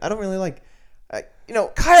whole thing. I don't really like...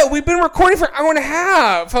 Kyle, we've been recording for an hour and a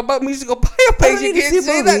half about musical biopics. You can't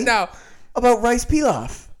say that now. About rice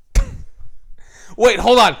pilaf. Wait,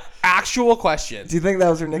 hold on. Actual question. Do you think that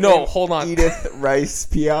was her nickname? No, hold on. Edith Rice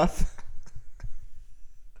Piaf.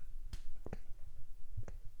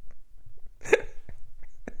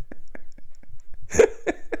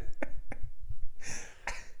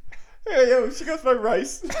 Yo, she goes by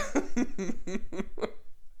Rice.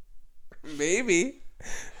 Maybe.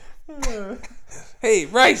 Hey,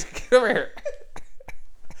 Rice, get over here.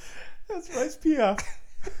 That's Rice Piaf.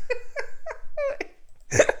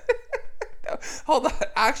 Hold on.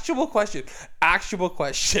 Actual question.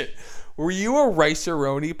 Were you a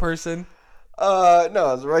rice-a-roni person? No, I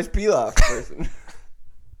was a rice pilaf person.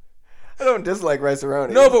 I don't dislike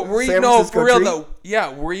rice-a-roni. No, but were you for real treat? though?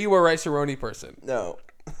 Yeah, were you a rice-a-roni person? No.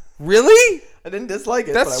 Really? I didn't dislike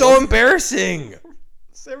it. That's so embarrassing.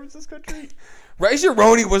 San Francisco treat.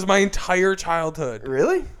 Rice-a-roni was my entire childhood.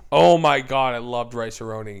 Really? Oh my god, I loved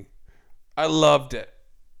rice-a-roni. I loved it.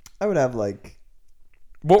 I would have like.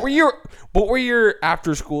 What were your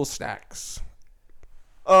after-school snacks?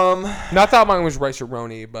 Not that mine was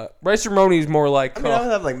rice-a-roni, but rice-a-roni is more like. I mean, I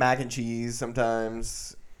would have like mac and cheese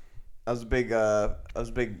sometimes. I was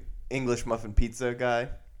a big English muffin pizza guy.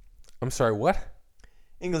 I'm sorry, what?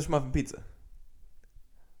 English muffin pizza.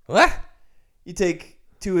 What? You take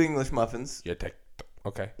 2 English muffins.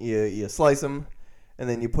 Okay. You slice them, and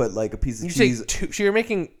then you put like a piece of cheese. You say 2. So you're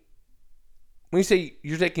making. When you say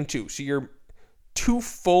you're taking 2, so you're 2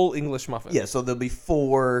 full English muffins. Yeah, so there'll be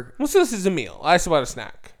 4. Well, so this is a meal. I asked about a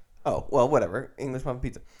snack. Oh, well, whatever. English muffin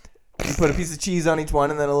pizza. You put a piece of cheese on each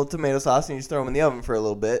one, and then a little tomato sauce, and you just throw them in the oven for a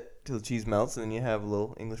little bit till the cheese melts, and then you have a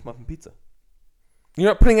little English muffin pizza. You're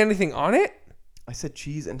not putting anything on it? I said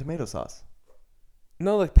cheese and tomato sauce.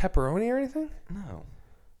 No, like pepperoni or anything? No.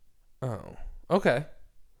 Oh, okay.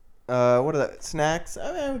 What are that? Snacks?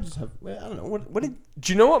 I would just have. I don't know. What did?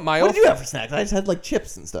 Do you know what my? What did you have for snacks? I just had like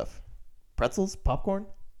chips and stuff. Pretzels, popcorn.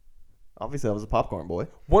 Obviously, I was a popcorn boy.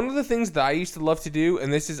 One of the things that I used to love to do,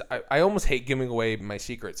 and this is, I almost hate giving away my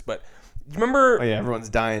secrets, but remember? Oh yeah, everyone's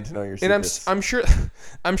dying to know your and secrets.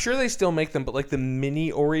 I'm sure they still make them, but like the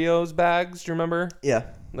mini Oreos bags. Do you remember? Yeah.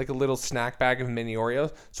 Like a little snack bag of mini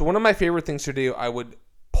Oreos. So one of my favorite things to do, I would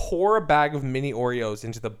pour a bag of mini Oreos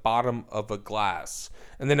into the bottom of a glass,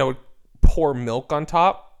 and then I would pour milk on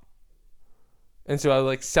top. And so I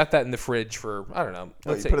like set that in the fridge for, I don't know.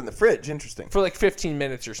 Let's say, put it in the fridge. Interesting. For like 15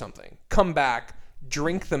 minutes or something. Come back,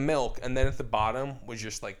 drink the milk, and then at the bottom was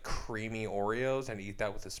just like creamy Oreos, and eat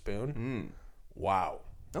that with a spoon. Wow.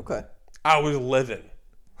 Okay. I was living.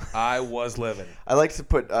 I like to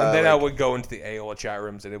put. And then I would go into the AOL chat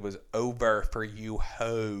rooms, and it was over for you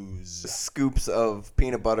hoes. Scoops of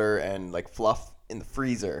peanut butter and like fluff in the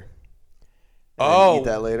freezer. And eat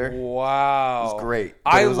that later. Wow. It was great.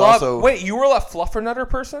 I love. Wait, you were a fluffernutter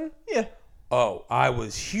person? Yeah. Oh, I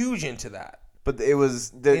was huge into that. But it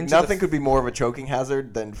was nothing could be more of a choking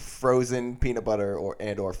hazard than frozen peanut butter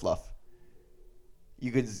or fluff.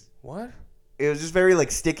 You could. What? It was just very like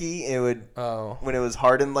sticky. It would. Oh. When it was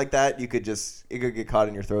hardened like that, it could get caught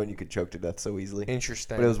in your throat and you could choke to death so easily.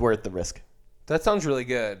 Interesting. But it was worth the risk. That sounds really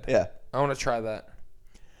good. Yeah. I want to try that.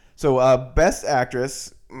 So, Best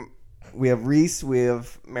Actress, we have Reese, we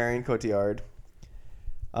have Marion Cotillard.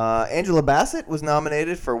 Angela Bassett was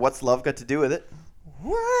nominated for What's Love Got to Do with It?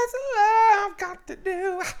 What's love got to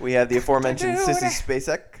do? We have the aforementioned Sissy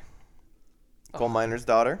Spacek, coal miner's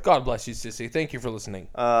daughter. God bless you, Sissy. Thank you for listening.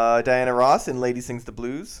 Diana Ross in Lady Sings the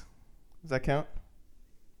Blues. Does that count?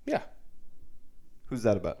 Yeah. Who's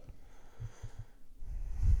that about?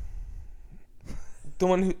 The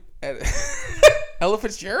one who... Ella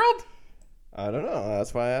Fitzgerald? I don't know.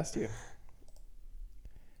 That's why I asked you.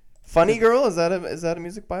 Funny Girl, is that a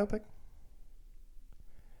music biopic?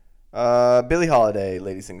 Billie Holiday,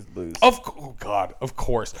 Lady Sings the Blues. Oh God, of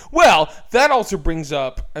course. Well, that also brings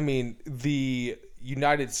up, I mean, the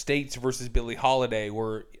United States versus Billie Holiday,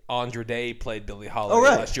 where Andra Day played Billie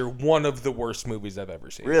Holiday last year. One of the worst movies I've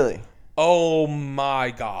ever seen.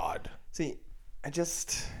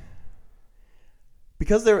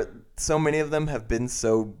 because so many of them have been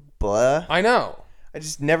so blah. I know. I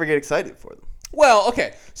just never get excited for them. Well,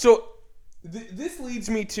 okay. So this leads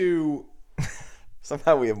me to...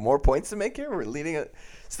 Somehow we have more points to make here. We're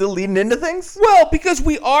still leading into things. Well, because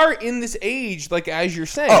we are in this age, like as you're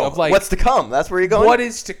saying, of like what's to come. That's where you're going. What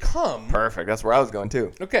is to come? Perfect. That's where I was going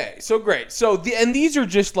too. Okay, so great. So these are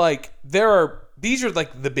just like these are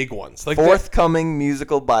like the big ones, like forthcoming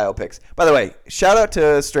musical biopics. By the way, shout out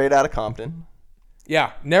to Straight Outta Compton.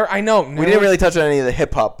 Yeah, I know. We didn't really touch on any of the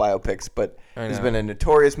hip hop biopics, but there's been a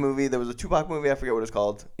Notorious movie. There was a Tupac movie. I forget what it's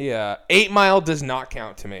called. Yeah, 8 Mile does not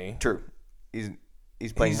count to me. True.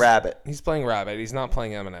 He's playing Rabbit. He's playing Rabbit. He's not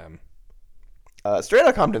playing Eminem. Straight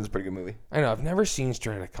Outta Compton's a pretty good movie. I know. I've never seen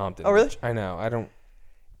Straight Outta Compton. Oh, really? I know. I don't.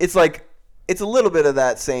 It's like it's a little bit of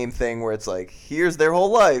that same thing where it's like here's their whole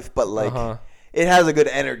life, but like it has a good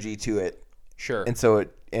energy to it. Sure.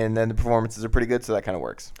 And then the performances are pretty good, so that kind of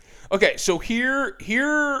works. Okay, so here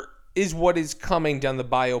is what is coming down the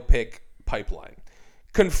biopic pipeline.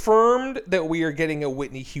 Confirmed that we are getting a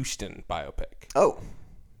Whitney Houston biopic. Oh.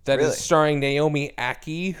 That really? Is starring Naomi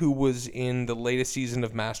Ackie, who was in the latest season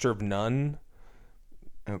of Master of None.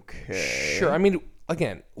 Okay. Sure. I mean,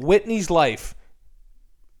 again, Whitney's life,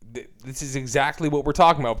 this is exactly what we're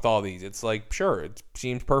talking about with all these. It's like, sure, it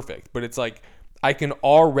seems perfect, but it's like, I can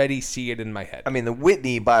already see it in my head. I mean, the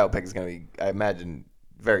Whitney biopic is going to be, I imagine,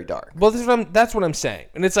 very dark. Well, that's what I'm saying.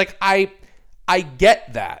 And it's like, I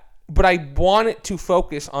get that. But I want it to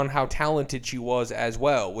focus on how talented she was as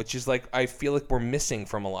well, which is like I feel like we're missing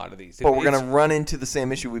from a lot of these. But we're going to run into the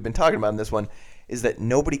same issue we've been talking about in this one, is that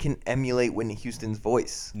nobody can emulate Whitney Houston's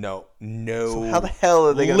voice. No. So how the hell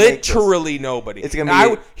are they going to make this? Literally nobody. It's going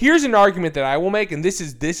to be. Here's an argument that I will make, and this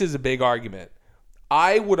is a big argument.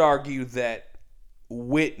 I would argue that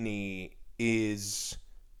Whitney is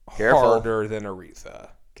harder than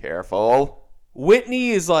Aretha. Careful.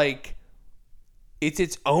 Whitney is like. It's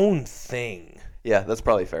its own thing. Yeah, that's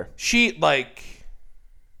probably fair.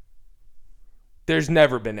 There's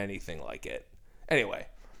never been anything like it. Anyway,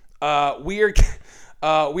 we are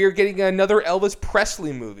getting another Elvis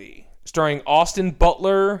Presley movie starring Austin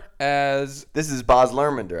Butler as. This is Baz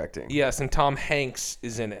Luhrmann directing. Yes, and Tom Hanks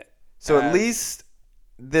is in it. So at least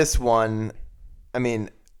this one, I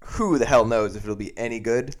mean, who the hell knows if it'll be any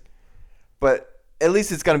good? But. At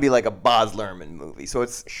least it's going to be like a Baz Luhrmann movie. So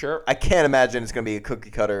it's sure. I can't imagine it's going to be a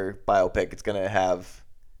cookie cutter biopic. It's going to have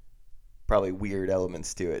probably weird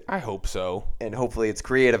elements to it. I hope so. And hopefully it's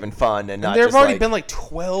creative and fun and not there just have already been like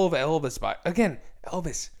 12 Elvis again,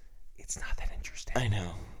 Elvis, it's not that interesting. I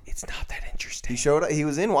know. It's not that interesting. He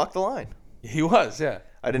was in Walk the Line. He was, yeah.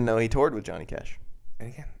 I didn't know he toured with Johnny Cash. And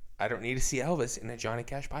again, I don't need to see Elvis in a Johnny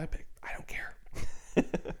Cash biopic. I don't care.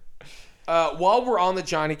 While we're on the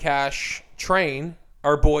Johnny Cash train,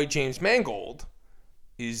 our boy James Mangold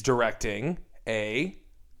is directing a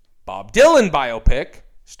Bob Dylan biopic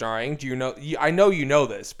starring. Do you know? I know you know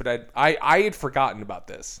this, but I had forgotten about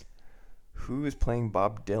this. Who is playing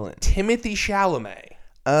Bob Dylan? Timothy Chalamet.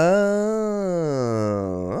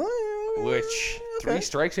 Oh. Which 3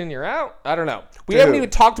 strikes and you're out? I don't know. We haven't even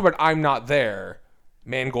talked about I'm Not There.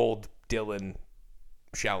 Mangold, Dylan,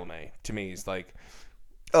 Chalamet. To me, is like.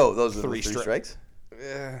 Oh, those are the 3 strikes?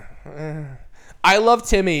 I love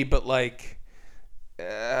Timmy, but like,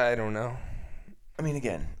 I don't know. I mean,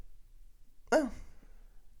 again. Well.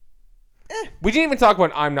 We didn't even talk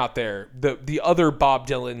about I'm Not There. The other Bob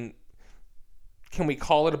Dylan. Can we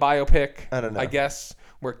call it a biopic? I don't know. I guess.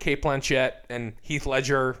 Where Cate Blanchett and Heath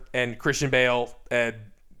Ledger and Christian Bale and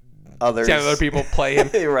 10 other people play him.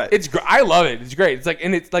 Right. I love it. It's great. It's like,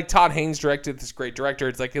 and it's like Todd Haynes directed this great director.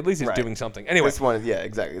 It's like at least he's doing something. Anyway, this one, yeah,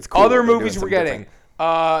 exactly. It's cool. Other movies we're getting.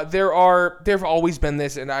 There've always been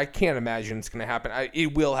this, and I can't imagine it's going to happen.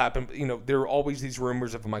 It will happen. You know, there are always these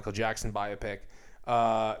rumors of a Michael Jackson biopic.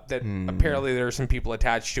 That apparently there are some people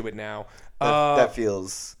attached to it now. That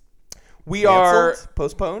feels. We are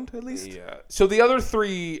postponed at least. Yeah. So the other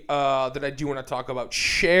 3 that I do want to talk about,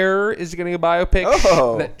 Cher is getting a biopic.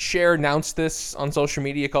 Oh. That Cher announced this on social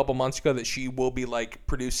media a couple months ago that she will be like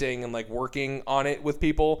producing and like working on it with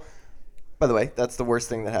people. By the way, that's the worst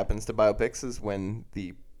thing that happens to biopics is when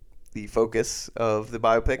the focus of the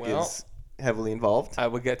biopic is heavily involved. I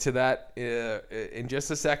will get to that in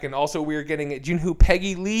just a second. Also, we're getting. Do you know who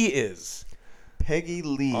Peggy Lee is? Peggy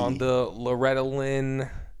Lee on the Loretta Lynn.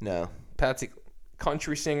 No. Patsy,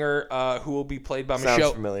 country singer, who will be played by Sounds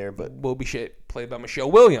Michelle. Familiar, but will be played by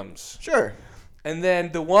Michelle Williams. Sure. And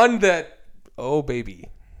then the one that, oh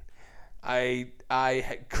baby, I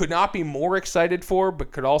could not be more excited for,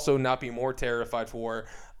 but could also not be more terrified for.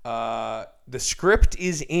 The script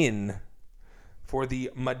is in for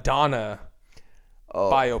the Madonna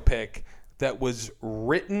biopic that was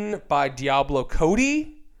written by Diablo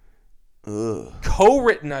Cody, Ugh.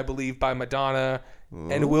 co-written, I believe, by Madonna,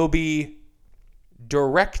 and will be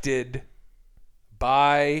directed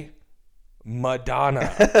by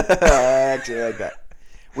Madonna. I actually like that.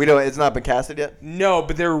 We know it's not been casted yet? No,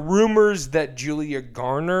 but there are rumors that Julia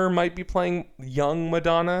Garner might be playing young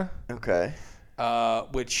Madonna. Okay.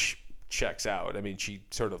 Which checks out. I mean, she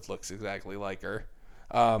sort of looks exactly like her.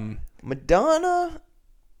 Madonna,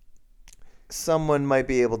 someone might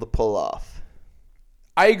be able to pull off.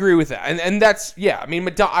 I agree with that, and that's I mean,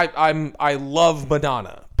 I love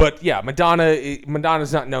Madonna, but yeah,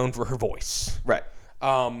 Madonna's not known for her voice. Right.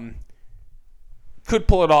 Could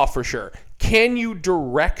pull it off for sure. Can you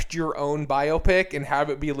direct your own biopic and have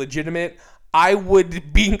it be legitimate? I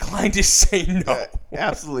would be inclined to say no.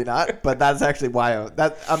 Absolutely not. But that's actually why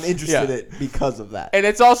I'm interested in it because of that. And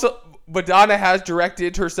it's also Madonna has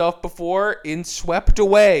directed herself before in Swept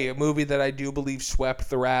Away, a movie that I do believe swept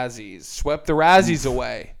the Razzies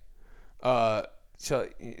away. So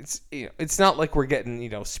it's not like we're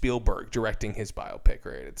getting Spielberg directing his biopic,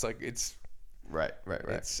 right? It's like it's right.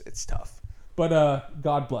 It's tough. But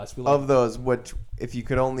God bless. Of those, which if you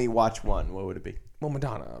could only watch one, what would it be? Well,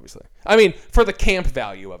 Madonna, obviously. I mean, for the camp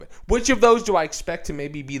value of it. Which of those do I expect to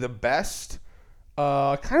maybe be the best?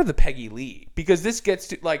 Kind of the Peggy Lee, because this gets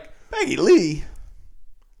to like Peggy Lee.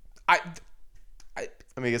 I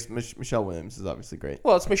mean, I guess Michelle Williams is obviously great.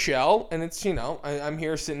 Well, it's Michelle, and it's I'm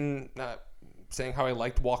here sitting saying how I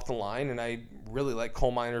liked Walk the Line, and I really like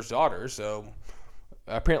Coal Miner's Daughter. So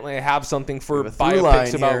apparently, I have something for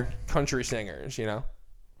biopics about country singers. Now,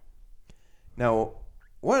 you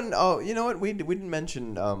know what? We didn't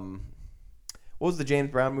mention what was the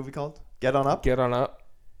James Brown movie called? Get On Up. Get On Up.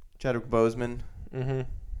 Chadwick Boseman. Mm-hmm.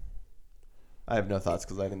 I have no thoughts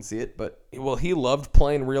because I didn't see it, but he loved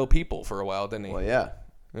playing real people for a while, didn't he? Well,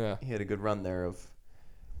 yeah. He had a good run there of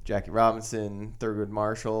Jackie Robinson, Thurgood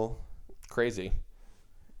Marshall, crazy,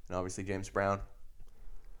 and obviously James Brown.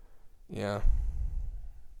 Yeah.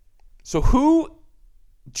 So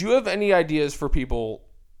do you have any ideas for people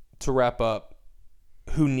to wrap up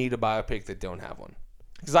who need a biopic that don't have one?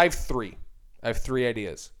 Because I have three.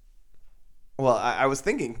 Ideas. Well, I was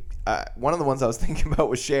thinking, one of the ones I was thinking about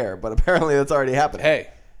was Cher, but apparently that's already happened.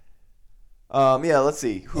 Hey. Yeah, let's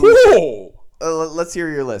see. Let's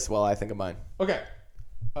hear your list while I think of mine. Okay.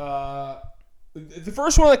 The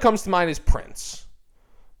first one that comes to mind is Prince.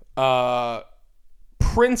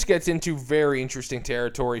 Prince gets into very interesting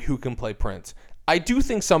territory. Who can play Prince? I do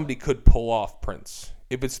think somebody could pull off Prince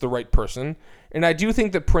if it's the right person. And I do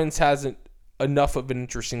think that Prince hasn't enough of an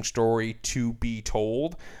interesting story to be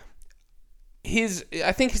told.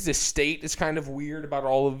 I think his estate is kind of weird about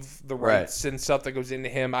all of the rights and stuff that goes into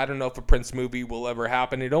him. I don't know if a Prince movie will ever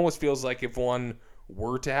happen. It almost feels like if one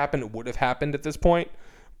were to happen, it would have happened at this point.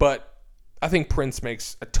 But I think Prince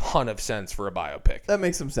makes a ton of sense for a biopic. That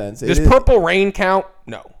makes some sense. Does Purple Rain count?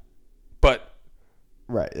 No. But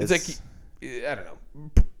it's like, I don't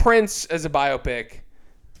know. Prince as a biopic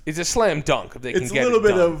is a slam dunk if they can get it done. It's a little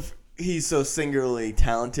bit of he's so singularly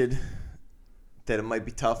talented that it might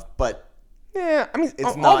be tough, but yeah, I mean,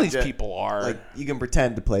 it's all these people are. Like, you can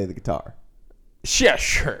pretend to play the guitar. Yeah,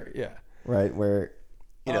 sure, yeah. Right, where,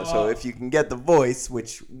 so if you can get the voice,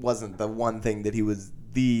 which wasn't the one thing that he was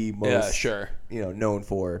the most, known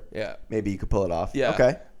for, maybe you could pull it off. Yeah.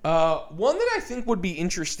 Okay. One that I think would be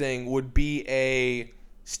interesting would be a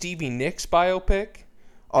Stevie Nicks biopic.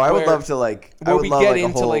 Oh, I would love to, where we get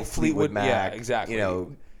into Fleetwood Mac, yeah, exactly.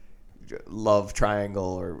 Love triangle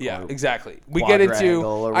or exactly. We get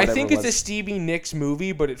into. I think it's a Stevie Nicks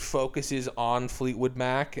movie, but it focuses on Fleetwood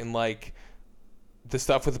Mac and the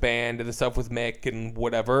stuff with the band and the stuff with Mick and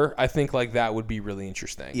whatever. I think that would be really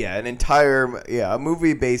interesting. Yeah, a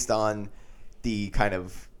movie based on the kind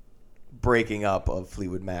of breaking up of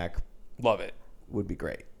Fleetwood Mac. Love it. Would be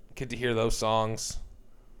great. Get to hear those songs.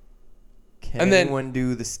 Can anyone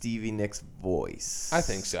do the Stevie Nicks voice? I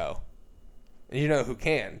think so. And you know who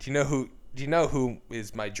can? Do you know who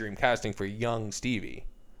is my dream casting for young Stevie?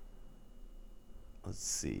 Let's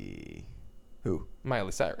see. Who?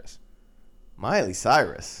 Miley Cyrus. Miley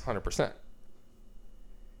Cyrus. 100%.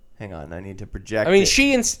 Hang on, I need to project. I mean,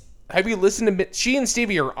 have you listened to? She and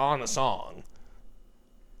Stevie are on a song.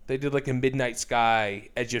 They did a Midnight Sky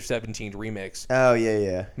Edge of 17 remix. Oh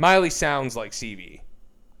yeah. Miley sounds like Stevie,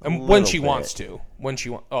 and when she wants to.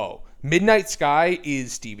 Midnight Sky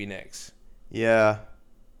is Stevie Nicks. Yeah.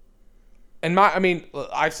 And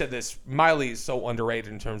I've said this. Miley is so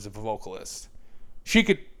underrated in terms of a vocalist.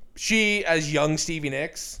 She as young Stevie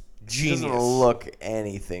Nicks, genius. She doesn't look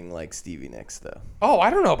anything like Stevie Nicks though. Oh, I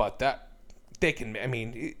don't know about that. they can. I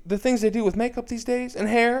mean, the things they do with makeup these days and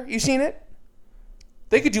hair. You seen it?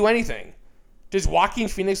 They could do anything. Does Joaquin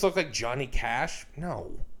Phoenix look like Johnny Cash?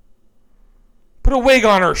 No. Put a wig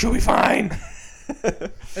on her. She'll be fine.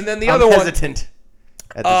 And then the other one. Hesitant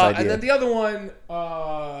at this idea. And then the other one,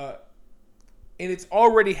 and it's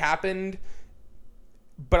already happened,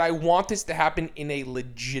 but I want this to happen in a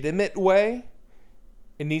legitimate way.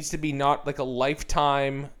 It needs to be not like a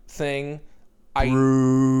Lifetime thing.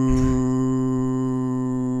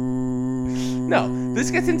 No,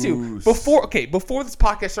 this gets into before this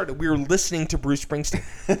podcast started, we were listening to Bruce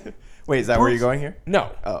Springsteen. Wait, is that where you're going here?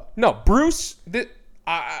 No. Oh. No, Bruce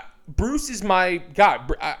Bruce is my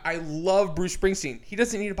God. I love Bruce Springsteen. He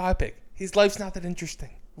doesn't need a biopic. His life's not that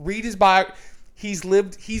interesting. Read his bio. He's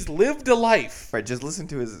lived a life. Right, just listen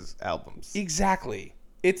to his albums. Exactly.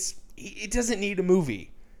 It doesn't need a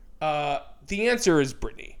movie. The answer is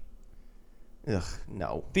Britney. Ugh,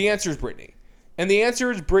 no. The answer is Britney. And the answer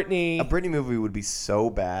is Britney. A Britney movie would be so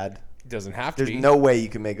bad. It doesn't have to be. There's no way you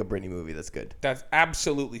can make a Britney movie that's good. That's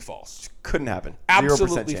absolutely false. Couldn't happen.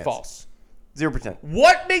 Absolutely 0% false. 0%.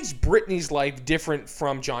 What makes Britney's life different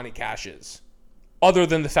from Johnny Cash's? Other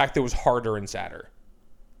than the fact that it was harder and sadder.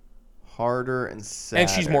 Harder and sadder. And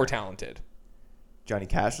she's more talented. Johnny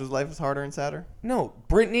Cash's life was harder and sadder? No,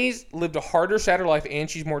 Britney's lived a harder, sadder life, and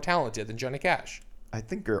she's more talented than Johnny Cash. I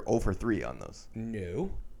think you're 0 for 3 on those.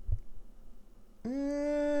 No.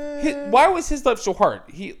 Why was his life so hard?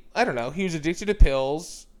 I don't know. He was addicted to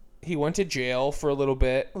pills. He went to jail for a little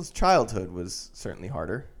bit. Well, his childhood was certainly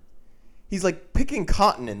harder. He's like picking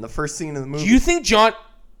cotton in the first scene of the movie. Do you think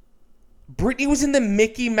Britney was in the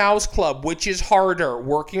Mickey Mouse Club, which is harder,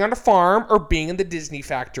 working on a farm or being in the Disney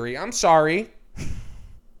factory? I'm sorry.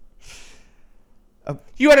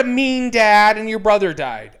 You had a mean dad and your brother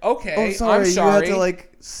died. Okay, I'm sorry. You had to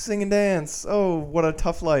like sing and dance. Oh, what a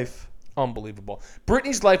tough life. Unbelievable.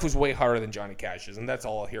 Britney's life was way harder than Johnny Cash's, and that's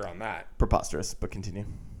all I'll hear on that. Preposterous, but continue.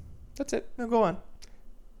 That's it. No, go on.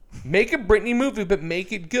 Make a Britney movie, but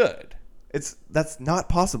make it good. That's not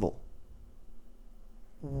possible.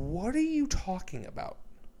 What are you talking about?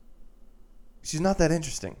 She's not that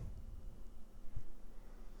interesting.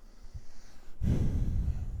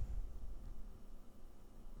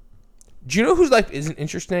 Do you know whose life isn't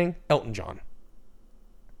interesting? Elton John.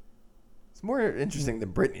 It's more interesting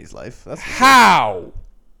than Britney's life. That's How?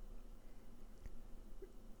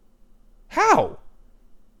 How?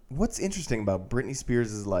 What's interesting about Britney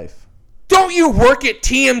Spears' life? Don't you work at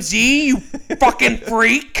TMZ, you fucking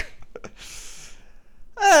freak?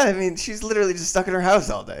 I mean, she's literally just stuck in her house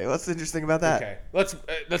all day. What's interesting about that? Okay,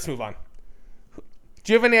 let's move on.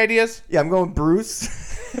 Do you have any ideas? Yeah, I'm going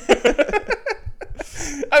Bruce.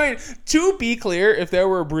 I mean, to be clear, if there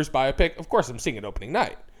were a Bruce biopic, of course I'm seeing it opening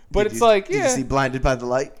night. But did you see Blinded by the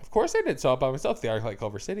Light? Of course I did. Saw it by myself, the Arclight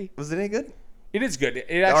Culver City. Was it any good? It is good.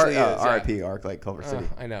 It actually is. R.I.P. Arclight Culver City.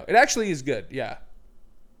 I know. It actually is good, yeah.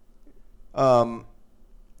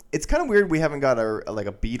 It's kind of weird we haven't got a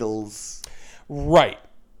Beatles right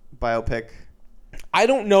biopic. I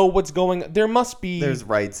don't know what's going on. There must be... There's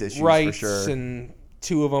rights issues for sure. And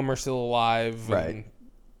 2 of them are still alive. Right.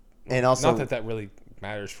 And also... Not that really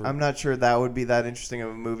matters for... I'm not sure that would be that interesting of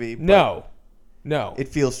a movie. No. It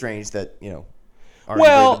feels strange that,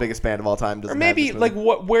 arguably the biggest band of all time doesn't have this movie.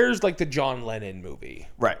 Where's the John Lennon movie?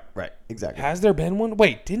 Right, exactly. Has there been one?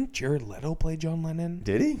 Wait, didn't Jared Leto play John Lennon?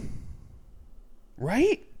 Did he?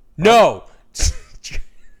 Right? No.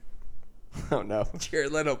 Oh, no.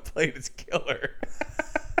 Jared Leto played his killer.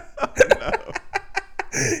 Oh, no.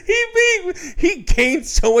 He gained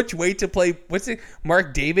so much weight to play,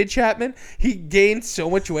 Mark David Chapman? He gained so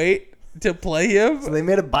much weight to play him. So they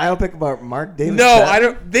made a biopic about Mark David Chapman? I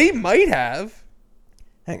don't. They might have.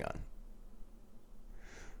 Hang on.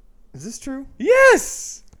 Is this true?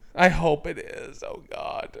 Yes. I hope it is. Oh,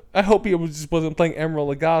 God. I hope he just wasn't playing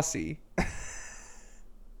Emeril Lagasse.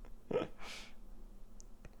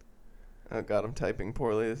 Oh, God, I'm typing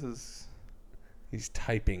poorly. He's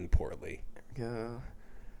typing poorly.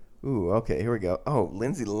 Ooh, okay, here we go. Oh,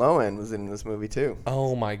 Lindsay Lohan was in this movie, too.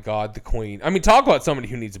 Oh, my God, the queen. I mean, talk about somebody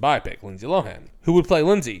who needs a biopic, Lindsay Lohan. Who would play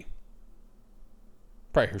Lindsay?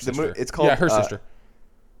 Probably her sister. It's called... her sister.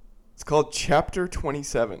 It's called Chapter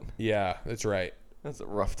 27. Yeah, that's right. That's a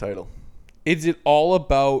rough title. Is it all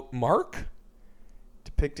about Mark?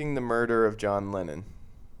 Depicting the murder of John Lennon.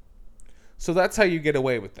 So that's how you get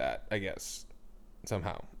away with that, I guess.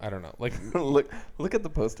 Somehow. I don't know. Look at the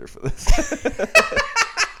poster for this.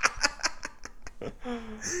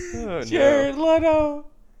 Oh, Jared Leto.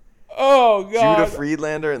 Oh, God. Judah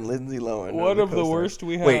Friedlander and Lindsay Lohan. One of the worst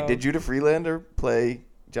we have. Wait, did Judah Friedlander play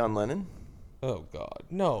John Lennon? Oh, God.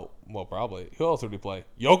 No. Well, probably. Who else would he play?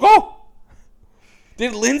 Yoko?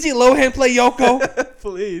 Did Lindsay Lohan play Yoko?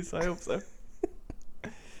 Please, I hope so.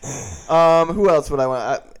 Who else would I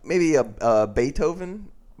want? Maybe a Beethoven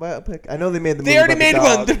biopic. I know they made the movie. They already about made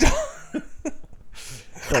one. The dog.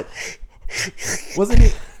 But wasn't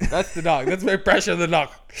he? That's the dog. That's my impression of the dog.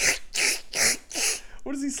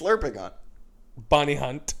 What is he slurping on? Bunny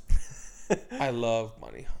Hunt. I love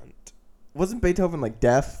Bunny Hunt. Wasn't Beethoven like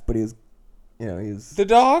deaf? But he was, he was. The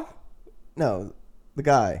dog? No, the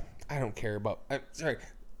guy. I don't care about. I'm sorry.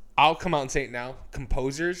 I'll come out and say it now.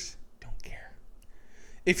 Composers don't care.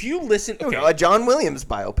 If you listen, okay, A John Williams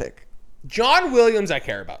biopic. John Williams, I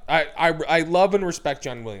care about. I love and respect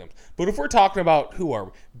John Williams. But if we're talking about who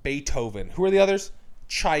are Beethoven, who are the others?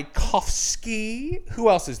 Tchaikovsky. Who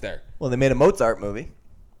else is there? Well, they made a Mozart movie.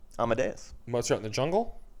 Amadeus. Mozart in the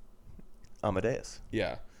Jungle. Amadeus.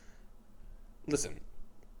 Yeah. Listen,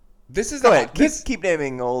 this is Go ahead. Keep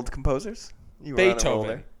naming old composers. You were on a roll Beethoven,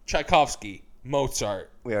 there. Tchaikovsky,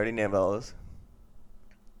 Mozart. We already named all those.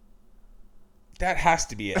 That has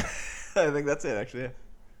to be it. I think that's it, actually. Yeah.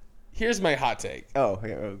 Here's my hot take. Oh,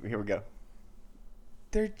 here we go.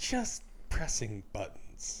 They're just pressing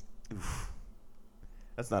buttons. Oof.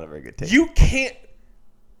 That's not a very good take. You can't.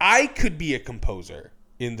 I could be a composer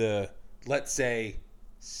in the, let's say,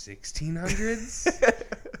 1600s.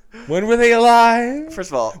 When were they alive?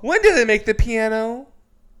 First of all, When did they make the piano?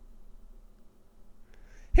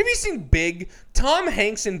 Have you seen Big? Tom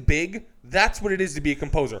Hanks in Big? That's what it is to be a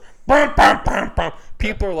composer. Bum, bum, bum, bum.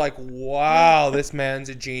 People are like, wow, this man's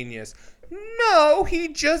a genius. No, he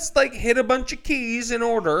just hit a bunch of keys in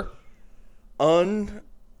order.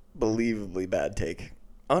 unbelievably bad take.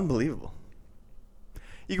 Unbelievable.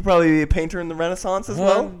 You could probably be a painter in the Renaissance as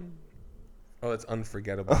well. Oh, it's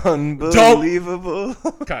unforgettable. Unbelievable.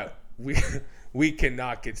 Kyle, we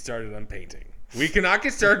cannot get started on painting. We cannot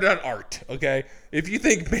get started on art. Okay, if you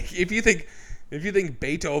think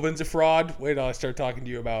Beethoven's a fraud, wait till I start talking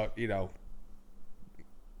to you about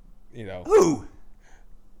Who?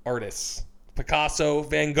 artists, Picasso,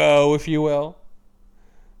 Van Gogh, if you will.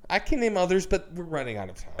 I can name others, but we're running out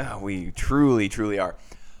of time. Oh, we truly, truly are.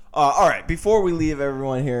 All right, before we leave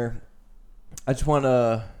everyone here, I just want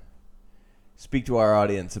to speak to our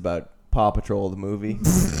audience about Paw Patrol, the movie.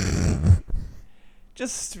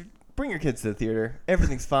 Just bring your kids to the theater.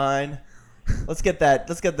 Everything's fine. Let's get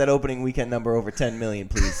that opening weekend number over 10 million,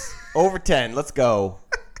 please. Over 10. Let's go.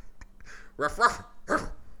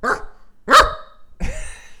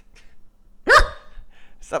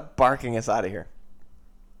 Stop barking us out of here.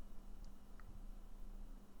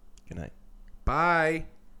 Good night. Bye.